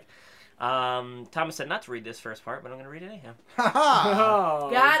 Harlem Jack. Thomas said not to read this first part, but I'm going to read it anyhow. Ha ha! Oh.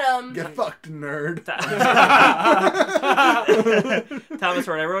 Got him. Get fucked, nerd. Thomas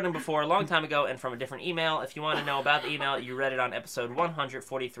wrote, I wrote him before a long time ago and from a different email. If you want to know about the email, you read it on episode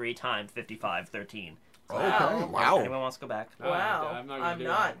 143 times 5513. Okay, If wow. anyone wants to go back. Wow. I'm not gonna do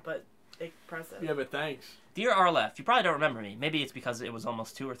that. but impressive. Yeah, but thanks. Dear RLF, you probably don't remember me. Maybe it's because it was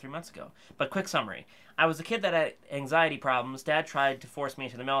almost 2 or 3 months ago. But quick summary. I was a kid that had anxiety problems. Dad tried to force me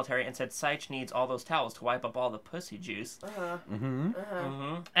into the military and said Seich needs all those towels to wipe up all the pussy juice.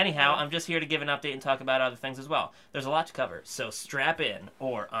 Anyhow, I'm just here to give an update and talk about other things as well. There's a lot to cover, so strap in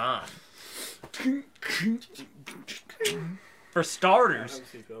or on. For starters,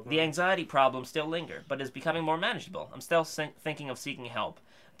 the anxiety problems still linger, but is becoming more manageable. I'm still thinking of seeking help.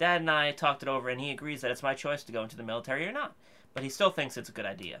 Dad and I talked it over, and he agrees that it's my choice to go into the military or not. But he still thinks it's a good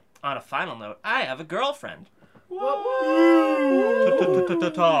idea. On a final note, I have a girlfriend.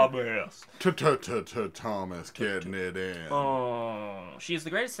 Thomas. Thomas getting it in. Oh, she's the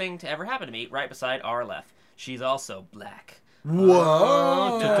greatest thing to ever happen to me, right beside RLF. She's also black.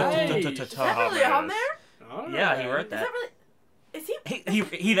 Whoa! Nice. Is that really on there? Yeah, he wrote Is that. that really? Is he?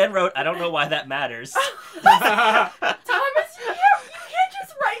 He then wrote, I don't know why that matters. Thomas, you can't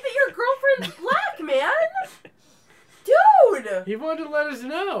just write that your girlfriend's black, man. Dude, He wanted to let us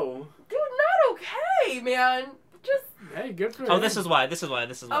know. not okay, man. Just Hey, good for Oh, him. this is why.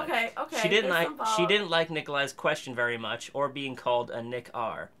 okay. She didn't there's like some follow-up. she didn't like Nikolai's question very much, or being called a Nick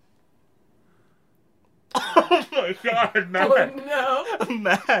R. Oh my God, Oh no.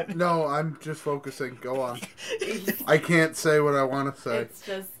 Matt. No, I'm just focusing. Go on. I can't say what I want to say. It's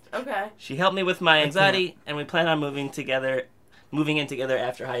just okay. She helped me with my anxiety, and we plan on moving in together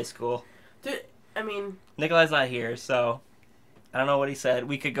after high school. Dude, I mean, Nikolai's not here, so I don't know what he said.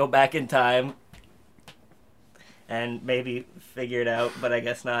 We could go back in time and maybe figure it out, but I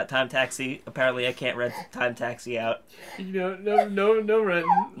guess not. Time Taxi. Apparently, I can't rent Time Taxi out. No renting. No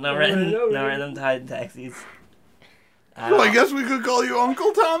random Time Taxis. Well, I guess we could call you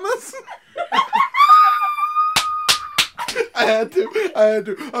Uncle Thomas. I had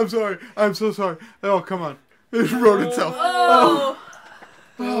to. I'm sorry. I'm so sorry. Oh, come on. It wrote itself. oh.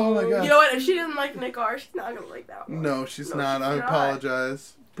 Oh my God. You know what? If she doesn't like Nick R, she's not gonna like that one. No, she's No, not. she's I not.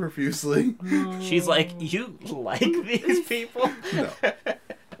 apologize profusely. She's like, you like these people? No.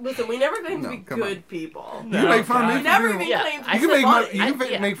 Listen, we never claimed No, to be come on. good people. You can make fun of me We for never being even Yeah, claimed to I be You can make funny. you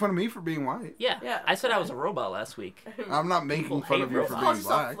can yeah. make fun of me for being white. Yeah. Yeah. I said I was a robot last week. I'm not making People fun hate of you It's for all being just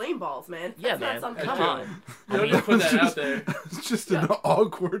off black. flame balls, man. Yeah, That's man. not something Come good. on. Don't just put that out there. It's just an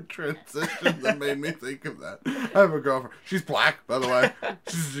awkward transition that made me think of that. I have a girlfriend. She's black, by the way.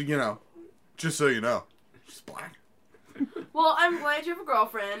 She's, just so you know, she's black. Well, I'm glad you have a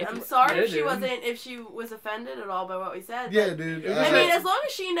girlfriend. If- I'm sorry Yeah, if dude. if she was offended at all by what we said. Yeah, dude. I I mean, as long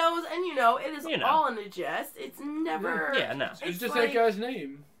as she knows, and it is You know. all in a jest. It's never. Yeah, no. It's just like- that guy's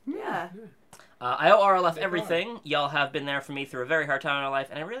name. Yeah. I owe RLF No everything. Y'all have been there for me through a very hard time in my life,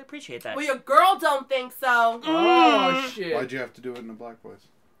 and I really appreciate that. Well, your girl don't think so. Oh shit. Why'd you have to do it in a black voice?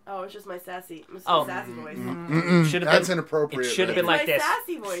 Oh, it's just my sassy voice. Should've That's been- inappropriate. it should've It's been like my this.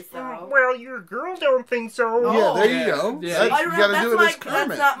 sassy voice, though. Well, your girl don't think so. Yeah, there yeah. you go. Yeah. That's, I you don't gotta have, do it that's as my, Kermit.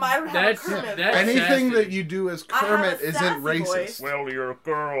 that's not my, I don't have a That's- Kermit. that's- Anything sassy. that you do as I have a Kermit isn't sassy racist. voice. Well, your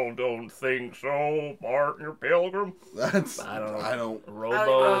girl don't think so, Martin Pilgrim. That's I don't know. I don't. Robo I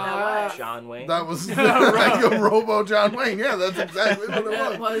don't know what that was. John Wayne. That was like a Robo John Wayne. Yeah, that's exactly what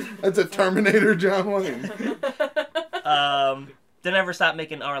That it was. was. That's a Terminator John Wayne. They never stop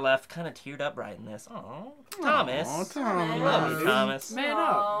making RLF. Kind of teared up writing this. Aw, Thomas. Aw, Thomas. Love you, Thomas. Man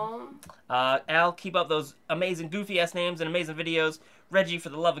up. Aw. Al, keep up those amazing goofy ass names and amazing videos. Reggie, for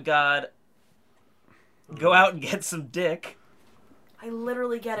the love of God, go out and get some dick. I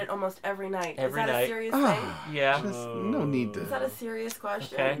literally get it almost every night. Every Is that night. a serious Ah. thing? Yeah. Just no need Is that to. a serious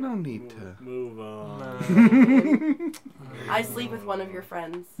question? Okay. No need to. Move on. I sleep with one of your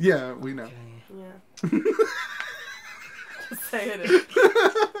friends. Yeah, we know. Yeah. Just say it is.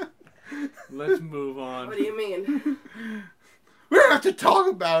 Let's move on. What do you mean? We don't have to talk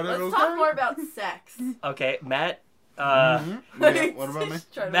about it. Let's okay? talk more about sex. Okay, Matt. Yeah, what about me?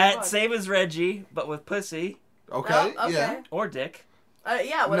 Just trying to move Matt, on. same as Reggie, but with pussy Okay, Oh, okay. yeah. or dick.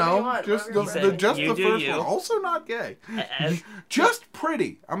 Yeah, whatever you No, want. just whatever the, you said. the want. just You the do first you. one. Also not gay. And, Just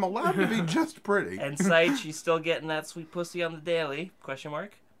pretty. I'm allowed to be just pretty. and Sight, she's still getting that sweet pussy on the daily? Question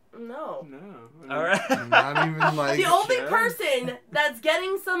mark. No. No. All right. Not even like. The only sure. person that's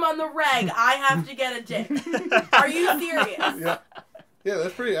getting some on the reg, I have to get a dick. Are you serious? Yeah. Yeah,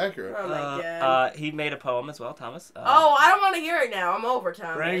 that's pretty accurate. Oh my god. He made a poem as well, Thomas. Oh, I don't want to hear it now. I'm over,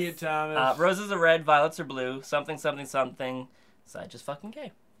 Thomas. Bring it, Thomas. Roses are red, violets are blue. Something, something, something. Sight just fucking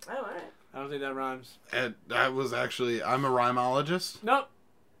gay. Oh, alright. I don't think that rhymes. And that was actually. I'm a rhymologist. Nope.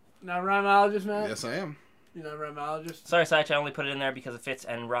 Not rhymologist, man. Yes, I am. You're not a rhymologist. Sorry, Sight, I only put it in there because it fits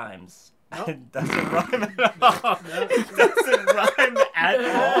and rhymes. Nope. It doesn't rhyme at all. It doesn't rhyme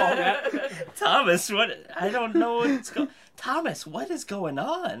at all. Thomas, what? I don't know what's going. Thomas, what is going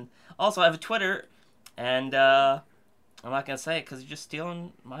on? Also, I have a Twitter, and I'm not gonna say it because you're just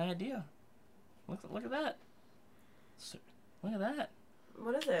stealing my idea. Look at that. Look at that.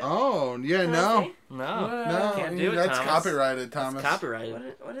 What is it? Oh, yeah, Can I no. see? No, No, Can't do it, that's Thomas. copyrighted, Thomas. it's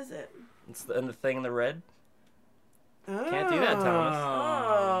copyrighted. What is it? It's the thing in the red. Can't do that, Thomas.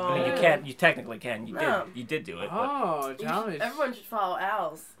 Oh. I mean, you can't. You technically can. You No. did. You did do it. But... Oh, You should- Thomas. everyone should follow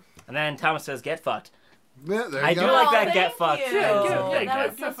Al's. And then Thomas says, "Get fucked." Yeah, there you I go. do like Oh, that. thank Get fucked. you. too. Yeah, Yeah, get that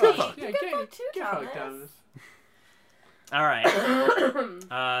was get so fucked. sweet. Yeah, Get get fucked too, get fucked, Thomas. All right.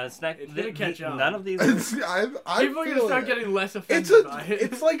 It's next. It's gonna catch on. None of these. I People are gonna feel start it. getting less It's offended by it.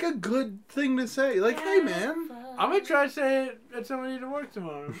 it's like a good thing to say. Like, hey man, I'm gonna try to say it at somebody to work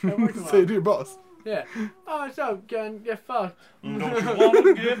tomorrow. At work say it tomorrow. to your boss. Yeah. Oh, what's up? Get fucked. Don't you want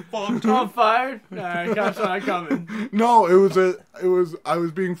to get fucked? I'm fired. Alright, cops are not coming. No, I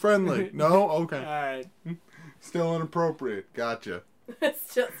was being friendly. No, okay, Alright. still inappropriate. Gotcha.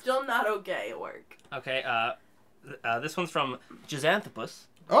 Still not okay at work. Okay. This one's from Jizanthropus.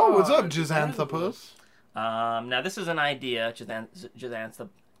 Oh, what's up, Oh, Jizanthropus? Now this is an idea. Jizanthropus.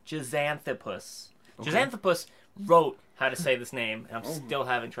 Okay. Jizanthropus wrote how to say this name, and I'm Oh. still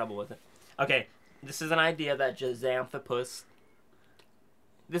having trouble with it. Okay. This is an idea that Jizanthropus.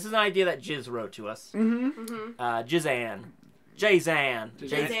 This is an idea that Jiz wrote to us. Mm-hmm. Jizan. Jazan.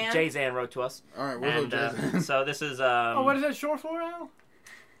 Jazan? Jazan wrote to us. All right, what's And up, Jason? so this is Oh, what is that short for, Al?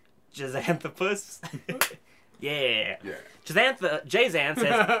 Jizanthropus. Yeah. Yeah. Jazan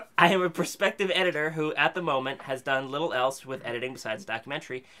says, I am a prospective editor who, at the moment, has done little else with editing besides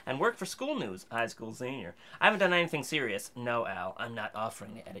documentary and work for School News, High School Senior. I haven't done anything serious. No, Al, I'm not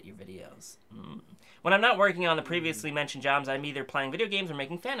offering to edit your videos. When I'm not working on the previously mentioned jobs, I'm either playing video games or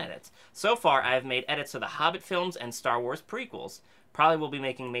making fan edits. So far, I have made edits of the Hobbit films and Star Wars prequels. Probably will be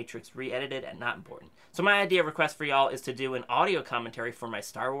making Matrix re-edited and not important. So my idea request for y'all is to do an audio commentary for my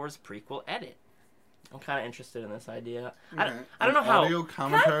Star Wars prequel edit. I'm kind of interested in this idea. I don't know how. Audio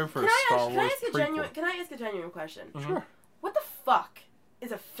commentary for a Star Wars prequel. Can I ask a genuine question? Sure. What the fuck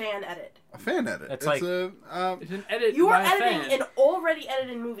is a fan edit? A fan edit. It's It's like- a It's an edit. You are by a editing fan. an already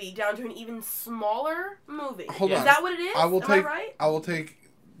edited movie down to an even smaller movie. Hold Is on. that what it is? I will Am take. I right? I will take.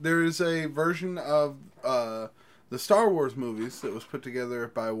 There is a version of the Star Wars movies that was put together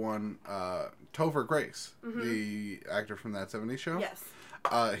by one Topher Grace, the actor from That 70s Show. Yes.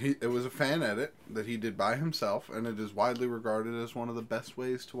 It was a fan edit that he did by himself, and it is widely regarded as one of the best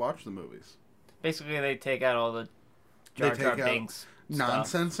ways to watch the movies. Basically, they take out all the Jar Jar take out Binks stuff.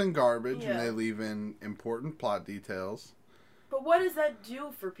 Nonsense and garbage, Yeah. and they leave in important plot details. But what does that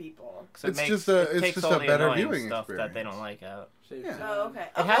do for people? 'Cause it It's makes- just it takes all a the better annoying viewing stuff that they experience. don't like out. Safe Yeah. time. Oh, okay.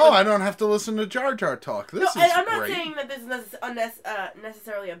 It Okay. has- Oh, I don't have to listen to Jar Jar talk. This No, is and I'm not great. saying that this is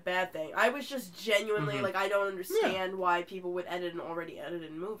necessarily a bad thing. I was just genuinely Mhm. like, I don't understand why people would edit an already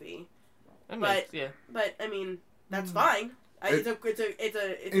edited movie. It But- makes, yeah. But I mean, that's fine. It's an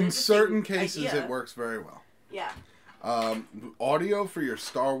In interesting certain cases, idea. it works very well. Yeah. Audio for your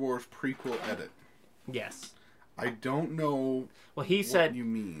Star Wars prequel edit. Yes. I don't know Well, he what said you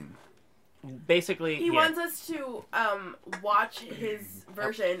mean. basically He wants us to watch his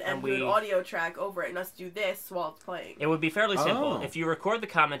version and do an we- audio track over it, and us do this while it's playing. it would be fairly simple Oh. if you record the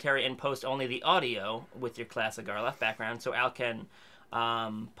commentary and post only the audio with your classic Garlef background, so Al can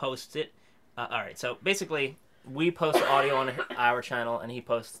post it. All right, so basically we post the audio on our channel, and he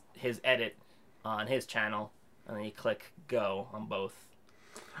posts his edit on his channel, and then you click go on both.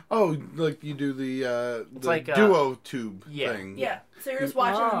 Oh, like you do the like, duo tube yeah. thing. Yeah. So you're just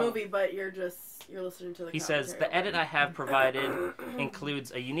watching Oh. the movie, but you're listening to the. He says commentary the edit I have provided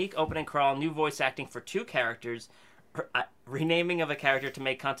includes a unique opening crawl, new voice acting for 2 characters, renaming of a character to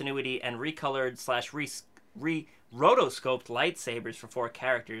make continuity, and recolored / rotoscoped lightsabers for 4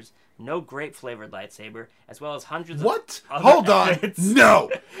 characters. No grape flavored lightsaber, as well as hundreds What? of Hold other on. edits.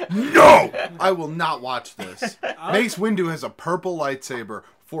 No. No. I will not watch this. Mace Windu has a purple lightsaber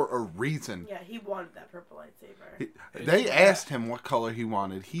for a reason. Yeah, he wanted that purple lightsaber. They asked him what color he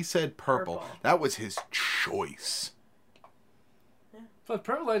wanted. He said purple. Purple. That was his choice. Plus,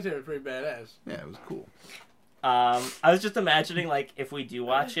 purple lightsaber is pretty badass. Yeah, it was cool. I was just imagining like if we do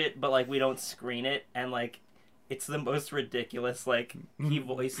watch it, but like we don't screen it, and like it's the most ridiculous. Like he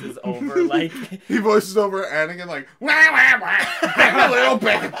voices over like. He voices over Anakin like, wah, wah, wah, I'm a little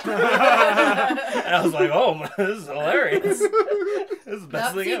bitch. And I was like, oh, this is hilarious. This is the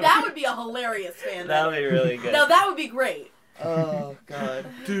best thing See, ever. that would be a hilarious fan. That would be really good. No, that would be great. Oh god.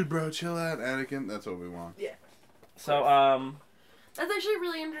 Dude, bro, chill out, Anakin. That's what we want. So That's actually a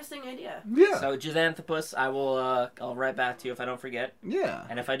really interesting idea. Yeah. so Jizanthropus, I'll write back to you if I don't forget, Yeah.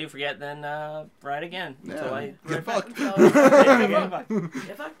 and if I do forget, then write again until Yeah. I Get write back. fucked.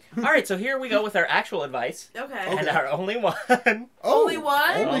 Yeah, fuck. All right, so here we go with our actual advice Okay. and our only one. Only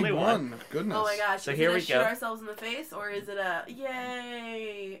one? Only Only one. Goodness. Oh my gosh. So is here it a we shoot go. ourselves in the face, or is it a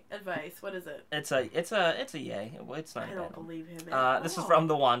yay advice? What is it? It's a yay. It's not I a don't bad one. believe him. at This is all. from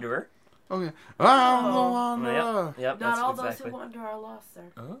The Wanderer. Okay. I'm the Oh. wanderer. Yep. Not that's all exactly. those who wander are lost, sir.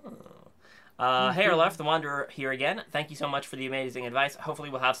 Oh. Hey, our left, The Wanderer here again. Thank you so much for the amazing advice. Hopefully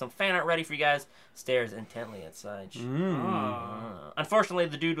we'll have some fan art ready for you guys. Stares intently at Sage. Unfortunately,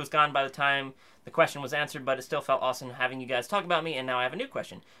 the dude was gone by the time the question was answered, but it still felt awesome having you guys talk about me, and now I have a new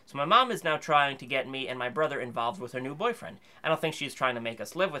question. So my mom is now trying to get me and my brother involved with her new boyfriend. I don't think she's trying to make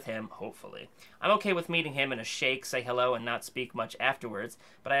us live with him, hopefully. I'm okay with meeting him in a shake, say hello, and not speak much afterwards,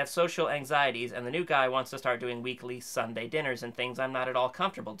 but I have social anxieties, and the new guy wants to start doing weekly Sunday dinners and things I'm not at all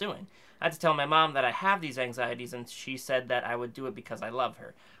comfortable doing. I had to tell my mom that I have these anxieties, and she said that I would do it because I love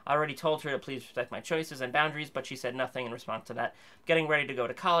her. I already told her to please respect my choices and boundaries, but she said nothing in response to that. I'm getting ready to go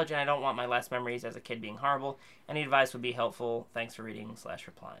to college, and I don't want my last memories as a kid being horrible. Any advice would be helpful. Thanks for reading /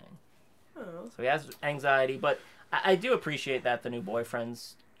 replying. Oh. So he has anxiety, but I do appreciate that the new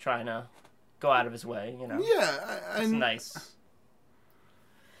boyfriend's trying to go out of his way, you know. Yeah. It's nice.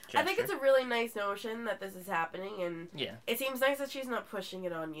 I think it's a really nice notion that this is happening, and Yeah. it seems nice that she's not pushing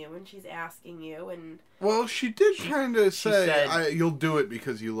it on you, and she's asking you, and Well, she did kind of she say, said- "You'll do it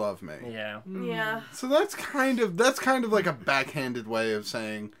because you love me." Yeah. yeah, So that's kind of like a backhanded way of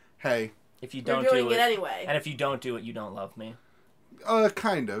saying, "Hey, If you you're don't doing do it it, anyway. and if you don't do it, you don't love me.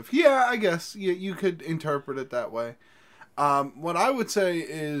 kind of." Yeah, I guess you could interpret it that way. What I would say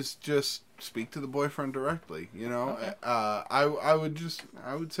is just speak to the boyfriend directly. You know, Okay. I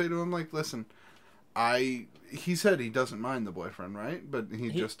would say to him like, "Listen, he said he doesn't mind the boyfriend, right? But he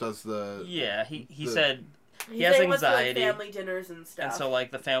just does the Yeah, he the- said, He's he has saying what's anxiety, like family dinners and stuff. and so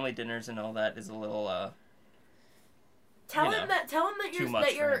like the family dinners and all that is a little tell you him know, that too you're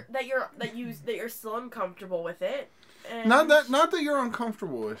much for that you're still uncomfortable with it. And not that you're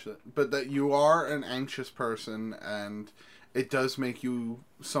uncomfortable with it, but that you are an anxious person and it does make you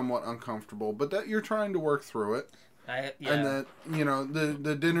somewhat uncomfortable, but that you're trying to work through it. yeah. And that, you know,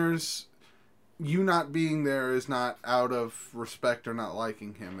 the dinners, you not being there is not out of respect or not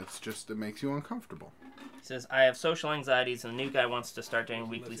liking him. It's just, it makes you uncomfortable. He says, I have social anxieties and the new guy wants to start doing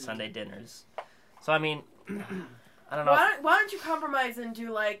weekly Sunday dinners. So I mean, I don't know. why don't you compromise and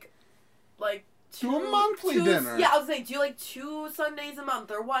do like Do a monthly dinner. Yeah, I was saying do like 2 Sundays a month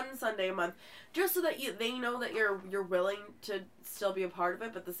or 1 Sunday a month, just so that they know that you're willing to still be a part of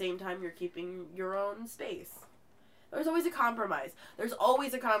it, but at the same time you're keeping your own space. There's always a compromise. There's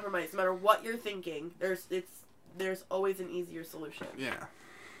always a compromise. No matter what you're thinking, there's always an easier solution. Yeah.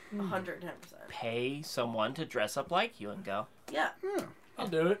 110%. Pay someone to dress up like you and go. Yeah. Yeah. I'll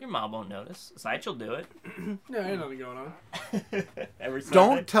do it. Your mom won't notice. Sight will do it. Yeah, ain't nothing going on. Every Sunday.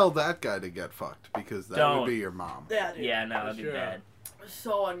 Don't tell that guy to get fucked because that Don't. would be your mom. Yeah, dude. Yeah, no, that'd be Sure. bad.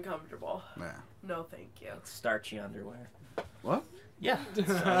 So uncomfortable. Yeah. No, thank you. Starchy underwear. What? Yeah, it's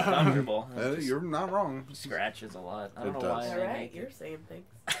uncomfortable. You're not wrong. Scratches a lot. I don't It know does. why. All they right, make you're it. saying things.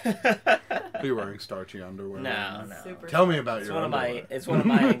 Are you wearing starchy underwear? No, no. Super Tell me about It's your one of underwear. my. It's one of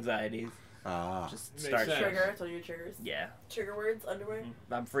my anxieties. Ah. Just Makes starch. sense. Trigger. It's one of your triggers. Yeah. Trigger words, underwear.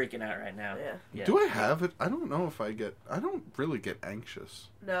 I'm freaking out right now. Yeah. Yeah. Do I have it? I don't know if I get. I don't really get anxious.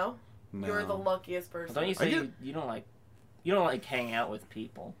 No? No. You're the luckiest person. Don't you say get- you don't like hang out with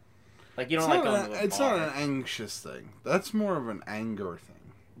people? Like you It's, don't like not, going to a it's bar. not an anxious thing. That's more of an anger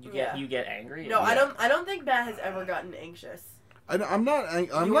thing. Yeah. You get angry. No, Yeah. I don't think Matt has ever gotten anxious. I'm not.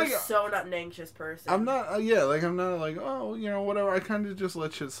 I'm you like. are so not an anxious person. I'm not. Yeah, like I'm not like whatever. I kind of just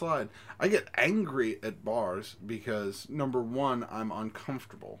let shit slide. I get angry at bars because number one, I'm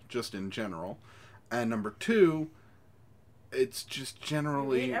uncomfortable just in general, and number two, it's just You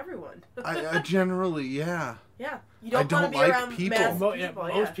generally. hate everyone. I generally yeah. Yeah. You I don't, don't want to like be around people. mass Mo- people.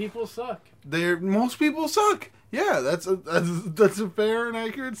 yeah, most people suck. Most people suck. Yeah, that's a fair and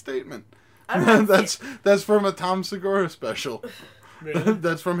accurate statement. I'm not That's from a Tom Segura special. Really?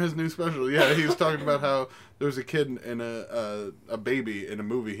 That's from his new special. Yeah, he was talking about how there was a kid in a baby in a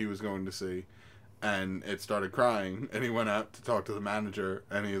movie he was going to see, and it started crying, and he went out to talk to the manager,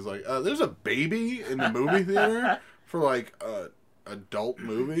 and he was like, "There's a baby in the movie theater for like a adult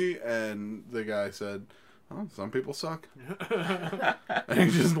movie," and the guy said, "Oh, some people suck," and he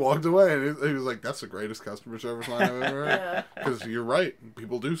just walked away, and he was like, "That's the greatest customer service line I've ever heard." Yeah. Because you're right,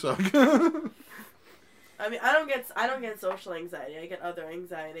 people do suck. I mean, I don't get social anxiety. I get other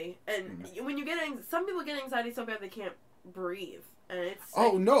anxiety. And when you get some people get anxiety so bad they can't breathe, and it's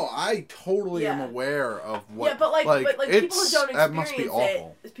Oh no, I totally am Yeah. aware of what. yeah, but people who it's don't that must be experience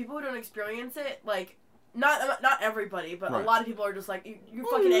awful. it, people who don't experience it, like not everybody, but Right. a lot of people are just like you're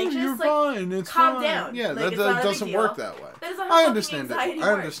fucking anxious. You're like fine. It's calm fine. down. Yeah, Like, it's that not a big doesn't deal. work that way. that is not I how fucking understand it. anxiety I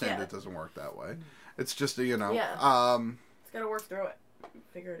works, understand yeah. it doesn't work that way. It's just Yeah. It's gotta work through it,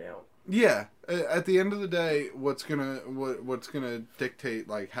 figure it out. Yeah. At the end of the day, what's gonna dictate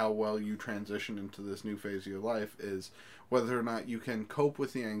like how well you transition into this new phase of your life is whether or not you can cope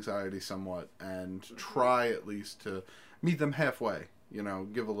with the anxiety somewhat and try at least to meet them halfway. You know,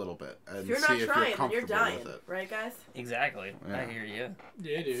 give a little bit and If you're see not if trying, you're then comfortable you're dying, with it. right, guys? Exactly. I Yeah. hear you.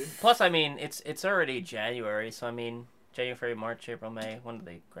 Yeah, dude. Plus, I mean, it's already January, so I mean, January, March, April, May. When do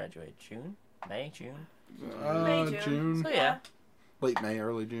they graduate? June, May, June. May, June, So yeah, late May,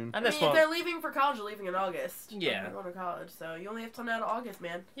 early June. and I this mean, if one. they're leaving for college, they're leaving in August. Yeah. They're going to college, so you only have till now to August,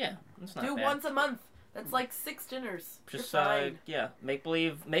 man. Yeah, it's not Do bad. once a month. That's like 6 dinners. Just You're fine. yeah, make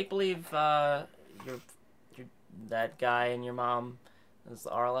believe. You're that guy and your mom is the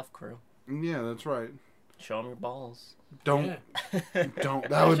RLF crew. Yeah, that's right. Show them your balls. Don't Yeah. don't.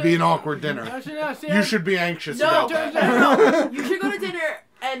 That would be an awkward dinner. You should be anxious No, about no, that. no. You should go to dinner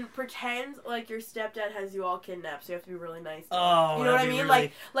and pretend like your stepdad has you all kidnapped. So you have to be really nice. to him. Oh, You know what I that'd be mean?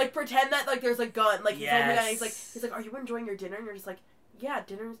 really- Like pretend that like there's a gun. Like he's holding a gun. And Yes. he's like, are you enjoying your dinner? And you're just like, yeah,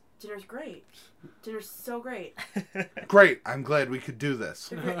 dinner's great. Dinner's so great. Great. I'm glad we could do this.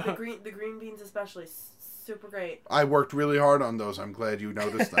 The green beans especially super great. I worked really hard on those. I'm glad you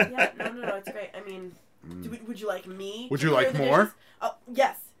noticed them. Yeah, no, it's great. I mean, would you like me? Would to you clear like the more? dishes? Oh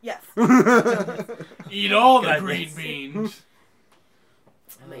yes. Eat all the God, green that's- beans.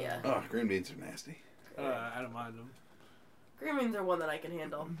 But yeah, Oh, green beans are nasty. I don't mind them. green beans are one that I can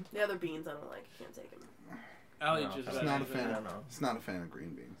handle. The other beans I don't like. I can't take them. I'll eat No, just it's It's about not a anything. fan. I don't know. It's not a fan of green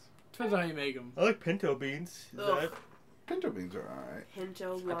beans. Depends on how you make them. I like pinto beans. Ugh. Pinto beans are alright.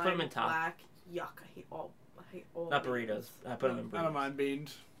 Pinto, I put lime, 'em in top. black. Yuck! I hate all. Not burritos. I put them in I don't burritos. mind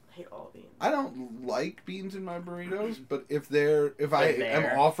beans. I hate all beans. I don't like beans in my burritos, but if I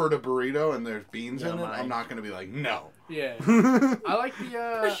there. am offered a burrito and there's beans You in don't it, I'm mind. not gonna be like no. Yeah. Oh, I like the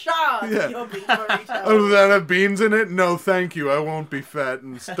Rashad, yeah. yo, bean burrito. does that have beans in it? No, thank you. I won't be fat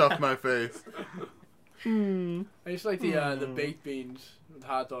and stuff my face. I used to like the baked beans with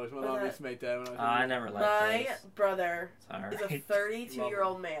hot dogs. My mom used to make that when I was I never liked My those. brother It's is a alright.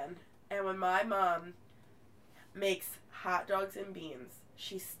 32-year-old man, and when my mom makes hot dogs and beans,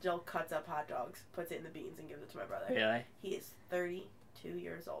 she still cuts up hot dogs, puts it in the beans, and gives it to my brother. Really? He is 32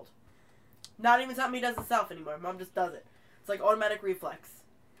 years old. Not even something he does himself anymore. Mom just does it. It's like automatic reflex.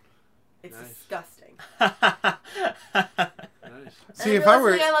 It's Nice. disgusting. Nice. nice. See, if I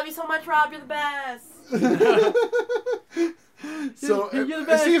were. I love you so much, Rob. You're the best. So, You're the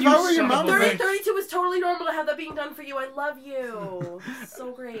best, see, if you I were your son of mom, a bitch. 32 is totally normal to have that being done for you. I love you.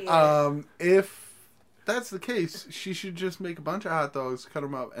 So great. if that's the case, she should just make a bunch of hot dogs, cut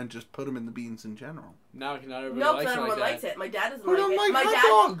them up, and just put them in the beans in general. Now not everybody No, likes because it everyone like likes that. it. My dad doesn't Who like don't it. like my hot dad,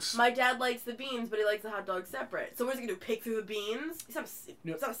 dogs? My dad likes the beans, but he likes the hot dogs separate. So what is he gonna do? Pick through the beans? He's not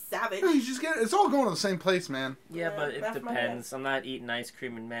a savage. No, you just get it's all going to the same place, man. Yeah, Yeah, but it that's my depends. I'm not eating ice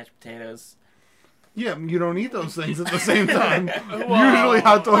cream and mashed potatoes. Yeah, you don't eat those things at the same time. Wow. Usually,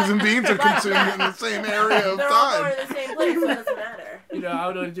 hot dogs and beans are consumed in the same area of They're all time. going to the same place, so it doesn't matter. You know, I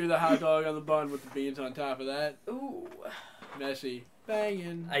would do the hot dog on the bun with the beans on top of that. Ooh. Messy.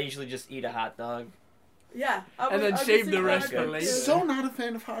 Banging. I usually just eat a hot dog. Yeah. And then save the rest for later. So not a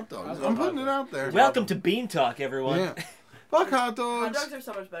fan of hot dogs. I love I'm putting hot it out there. Welcome to Bean Talk, everyone. Yeah. Fuck hot Hot dogs. dogs are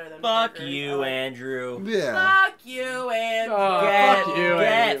so much better than Fuck burgers. you, Andrew. Yeah. Fuck you, and Oh, Get, fuck you, get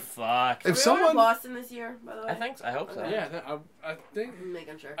Andrew. fucked. If Are we going to someone, Boston this year, by the way? I think so. I hope so. Yeah, I think. I'm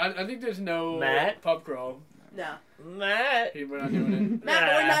making sure. I think there's no Matt? pub crawl. No. Matt. We're not doing it. Matt,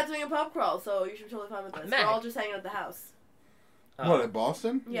 but we're Nah. not doing a pub crawl, so you should be totally fine with this. Matt. We're all just hanging at the house. what at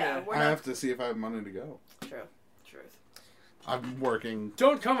Boston? Yeah, Yeah. we're I not. have to see if I have money to go. True. Truth. I'm working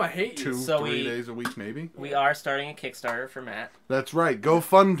Don't come, I hate you. 2, So 3 we- days a week, maybe. We are starting a Kickstarter for Matt. That's right. Go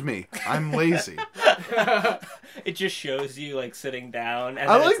fund me. I'm lazy. It just shows you like sitting down, and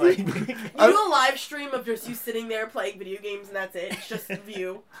I then like it's the- like You do a live stream of just you sitting there playing video games, and that's it. It's just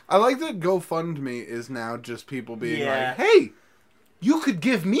view. I like that GoFundMe is now just people being Yeah. like, "Hey, you could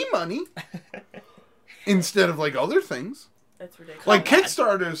give me money," instead of like other things. That's ridiculous. Like on.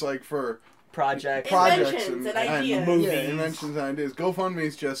 Kickstarters, like for project. projects Inventions and and ideas. movies. Movies. Yeah, inventions and ideas. GoFundMe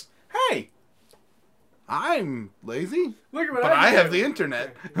is just, hey, I'm lazy, Look at what but I do. have the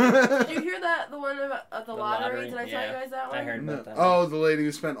internet. Did you hear that? The one about the lottery? lottery, Did I tell yeah. you guys that one? I heard No. about that. Oh, the lady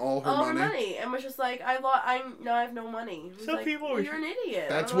who spent all her All money. her money, and was just like, I have no money. It was Some like, people well, are- you're an idiot.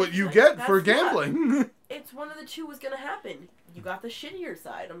 I That's don't know what you to say. get That's for not- gambling. It's one of the two was gonna happen. You got the shittier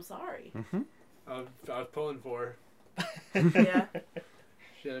side. I'm sorry. I was pulling for her. Yeah.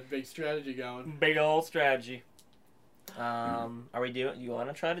 She had a big strategy going. Big old strategy. Are we doing? You want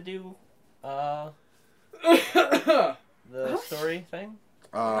to try to do the story thing?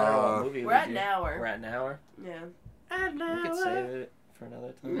 I don't know what movie We're we at do. an hour. We're at an hour. Yeah. We could save it for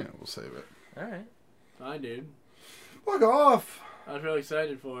another time. Yeah, we'll save it. All right. Fine, dude. Fuck off. I was really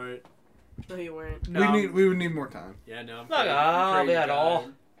excited for it. No, you weren't. No, We would need more time. Yeah, no. I'm Fuck crazy- off, I'm crazy at all.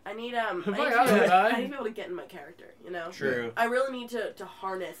 tired. I need Fuck I need, out to, of it, I I- need to be able to get in my character. You know. True. I really need to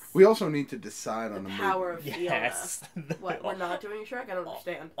harness We also need to decide the on the power movie. of Fiona. Yes. What? We're not doing Shrek? I don't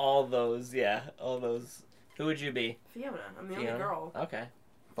understand. All those, yeah. All those. Who would you be? Fiona. I'm the Fiona? only girl. Okay.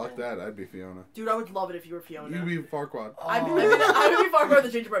 Fuck that. I'd be Fiona. Dude, I would love it if you were Fiona. You'd be Farquaad. I'd be far more the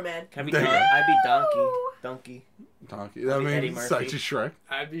gingerbread man. Can I be? There you go. I'd be Donkey. Donkey. Donkey. That I'd be Eddie means Murphy. such a Shrek.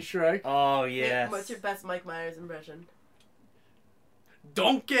 I'd be Shrek. Oh yes. What's your best Mike Myers impression?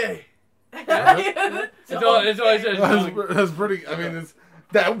 Donkey! That's That's all I said. That's pretty. I mean,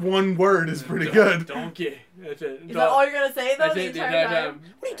 that one word is pretty good. Donkey. That's it. Is that all you're gonna say though That's the it. entire That time?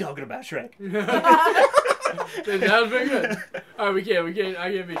 What are you talking about, Shrek? that was very good. Alright, we can't.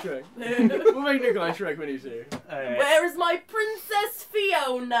 I can't be Shrek. We'll make Nikolai Shrek when he's here. All right. Where's my Princess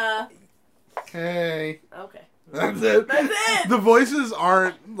Fiona? Hey. Okay. That's it. That's it. The voices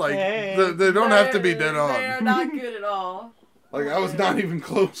aren't like Hey. they don't have to be dead They're on. not good at all. Like I was not even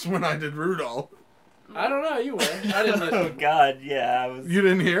close when I did Rudolph. I don't know. You were. I didn't Oh listen. God, yeah, I was. You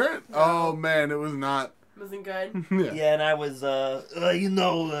didn't hear it? Oh man, it was not. Wasn't good. Yeah, Yeah, and I was.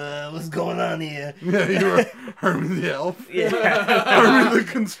 What's going on here? yeah, you were Herman the elf. Yeah. Herman the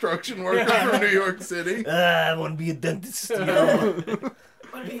construction worker from New York City. I want to be a dentist. You know?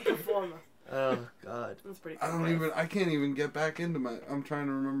 What a performer. Oh God. That's pretty I cool. don't even. I can't even get back into my. I'm trying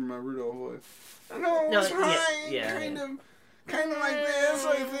to remember my Rudolph voice. No, No, it's yeah, fine. yeah, Kind of like this.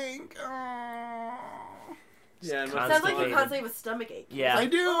 I think. Oh. Yeah, Sounds it must like Constipated. you constantly have a stomach ache. Yeah. I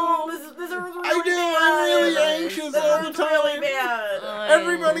do. Oh, this is really I do. bad. I'm really anxious This all is the really time. bad.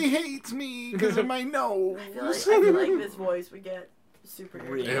 Everybody hates me because of my nose. I feel like this voice would get super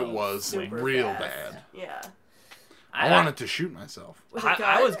Really? It was super real fast. bad. Yeah. I wanted to shoot myself. With a gun?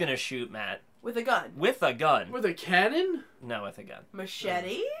 I was gonna shoot Matt With a gun. with a gun. With a cannon? No, with a gun.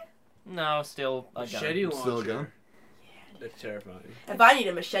 Machete? No, still a gun. Machete launcher. Still a gun? That's terrifying. If I need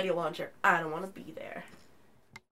a machete launcher, I don't want to be there.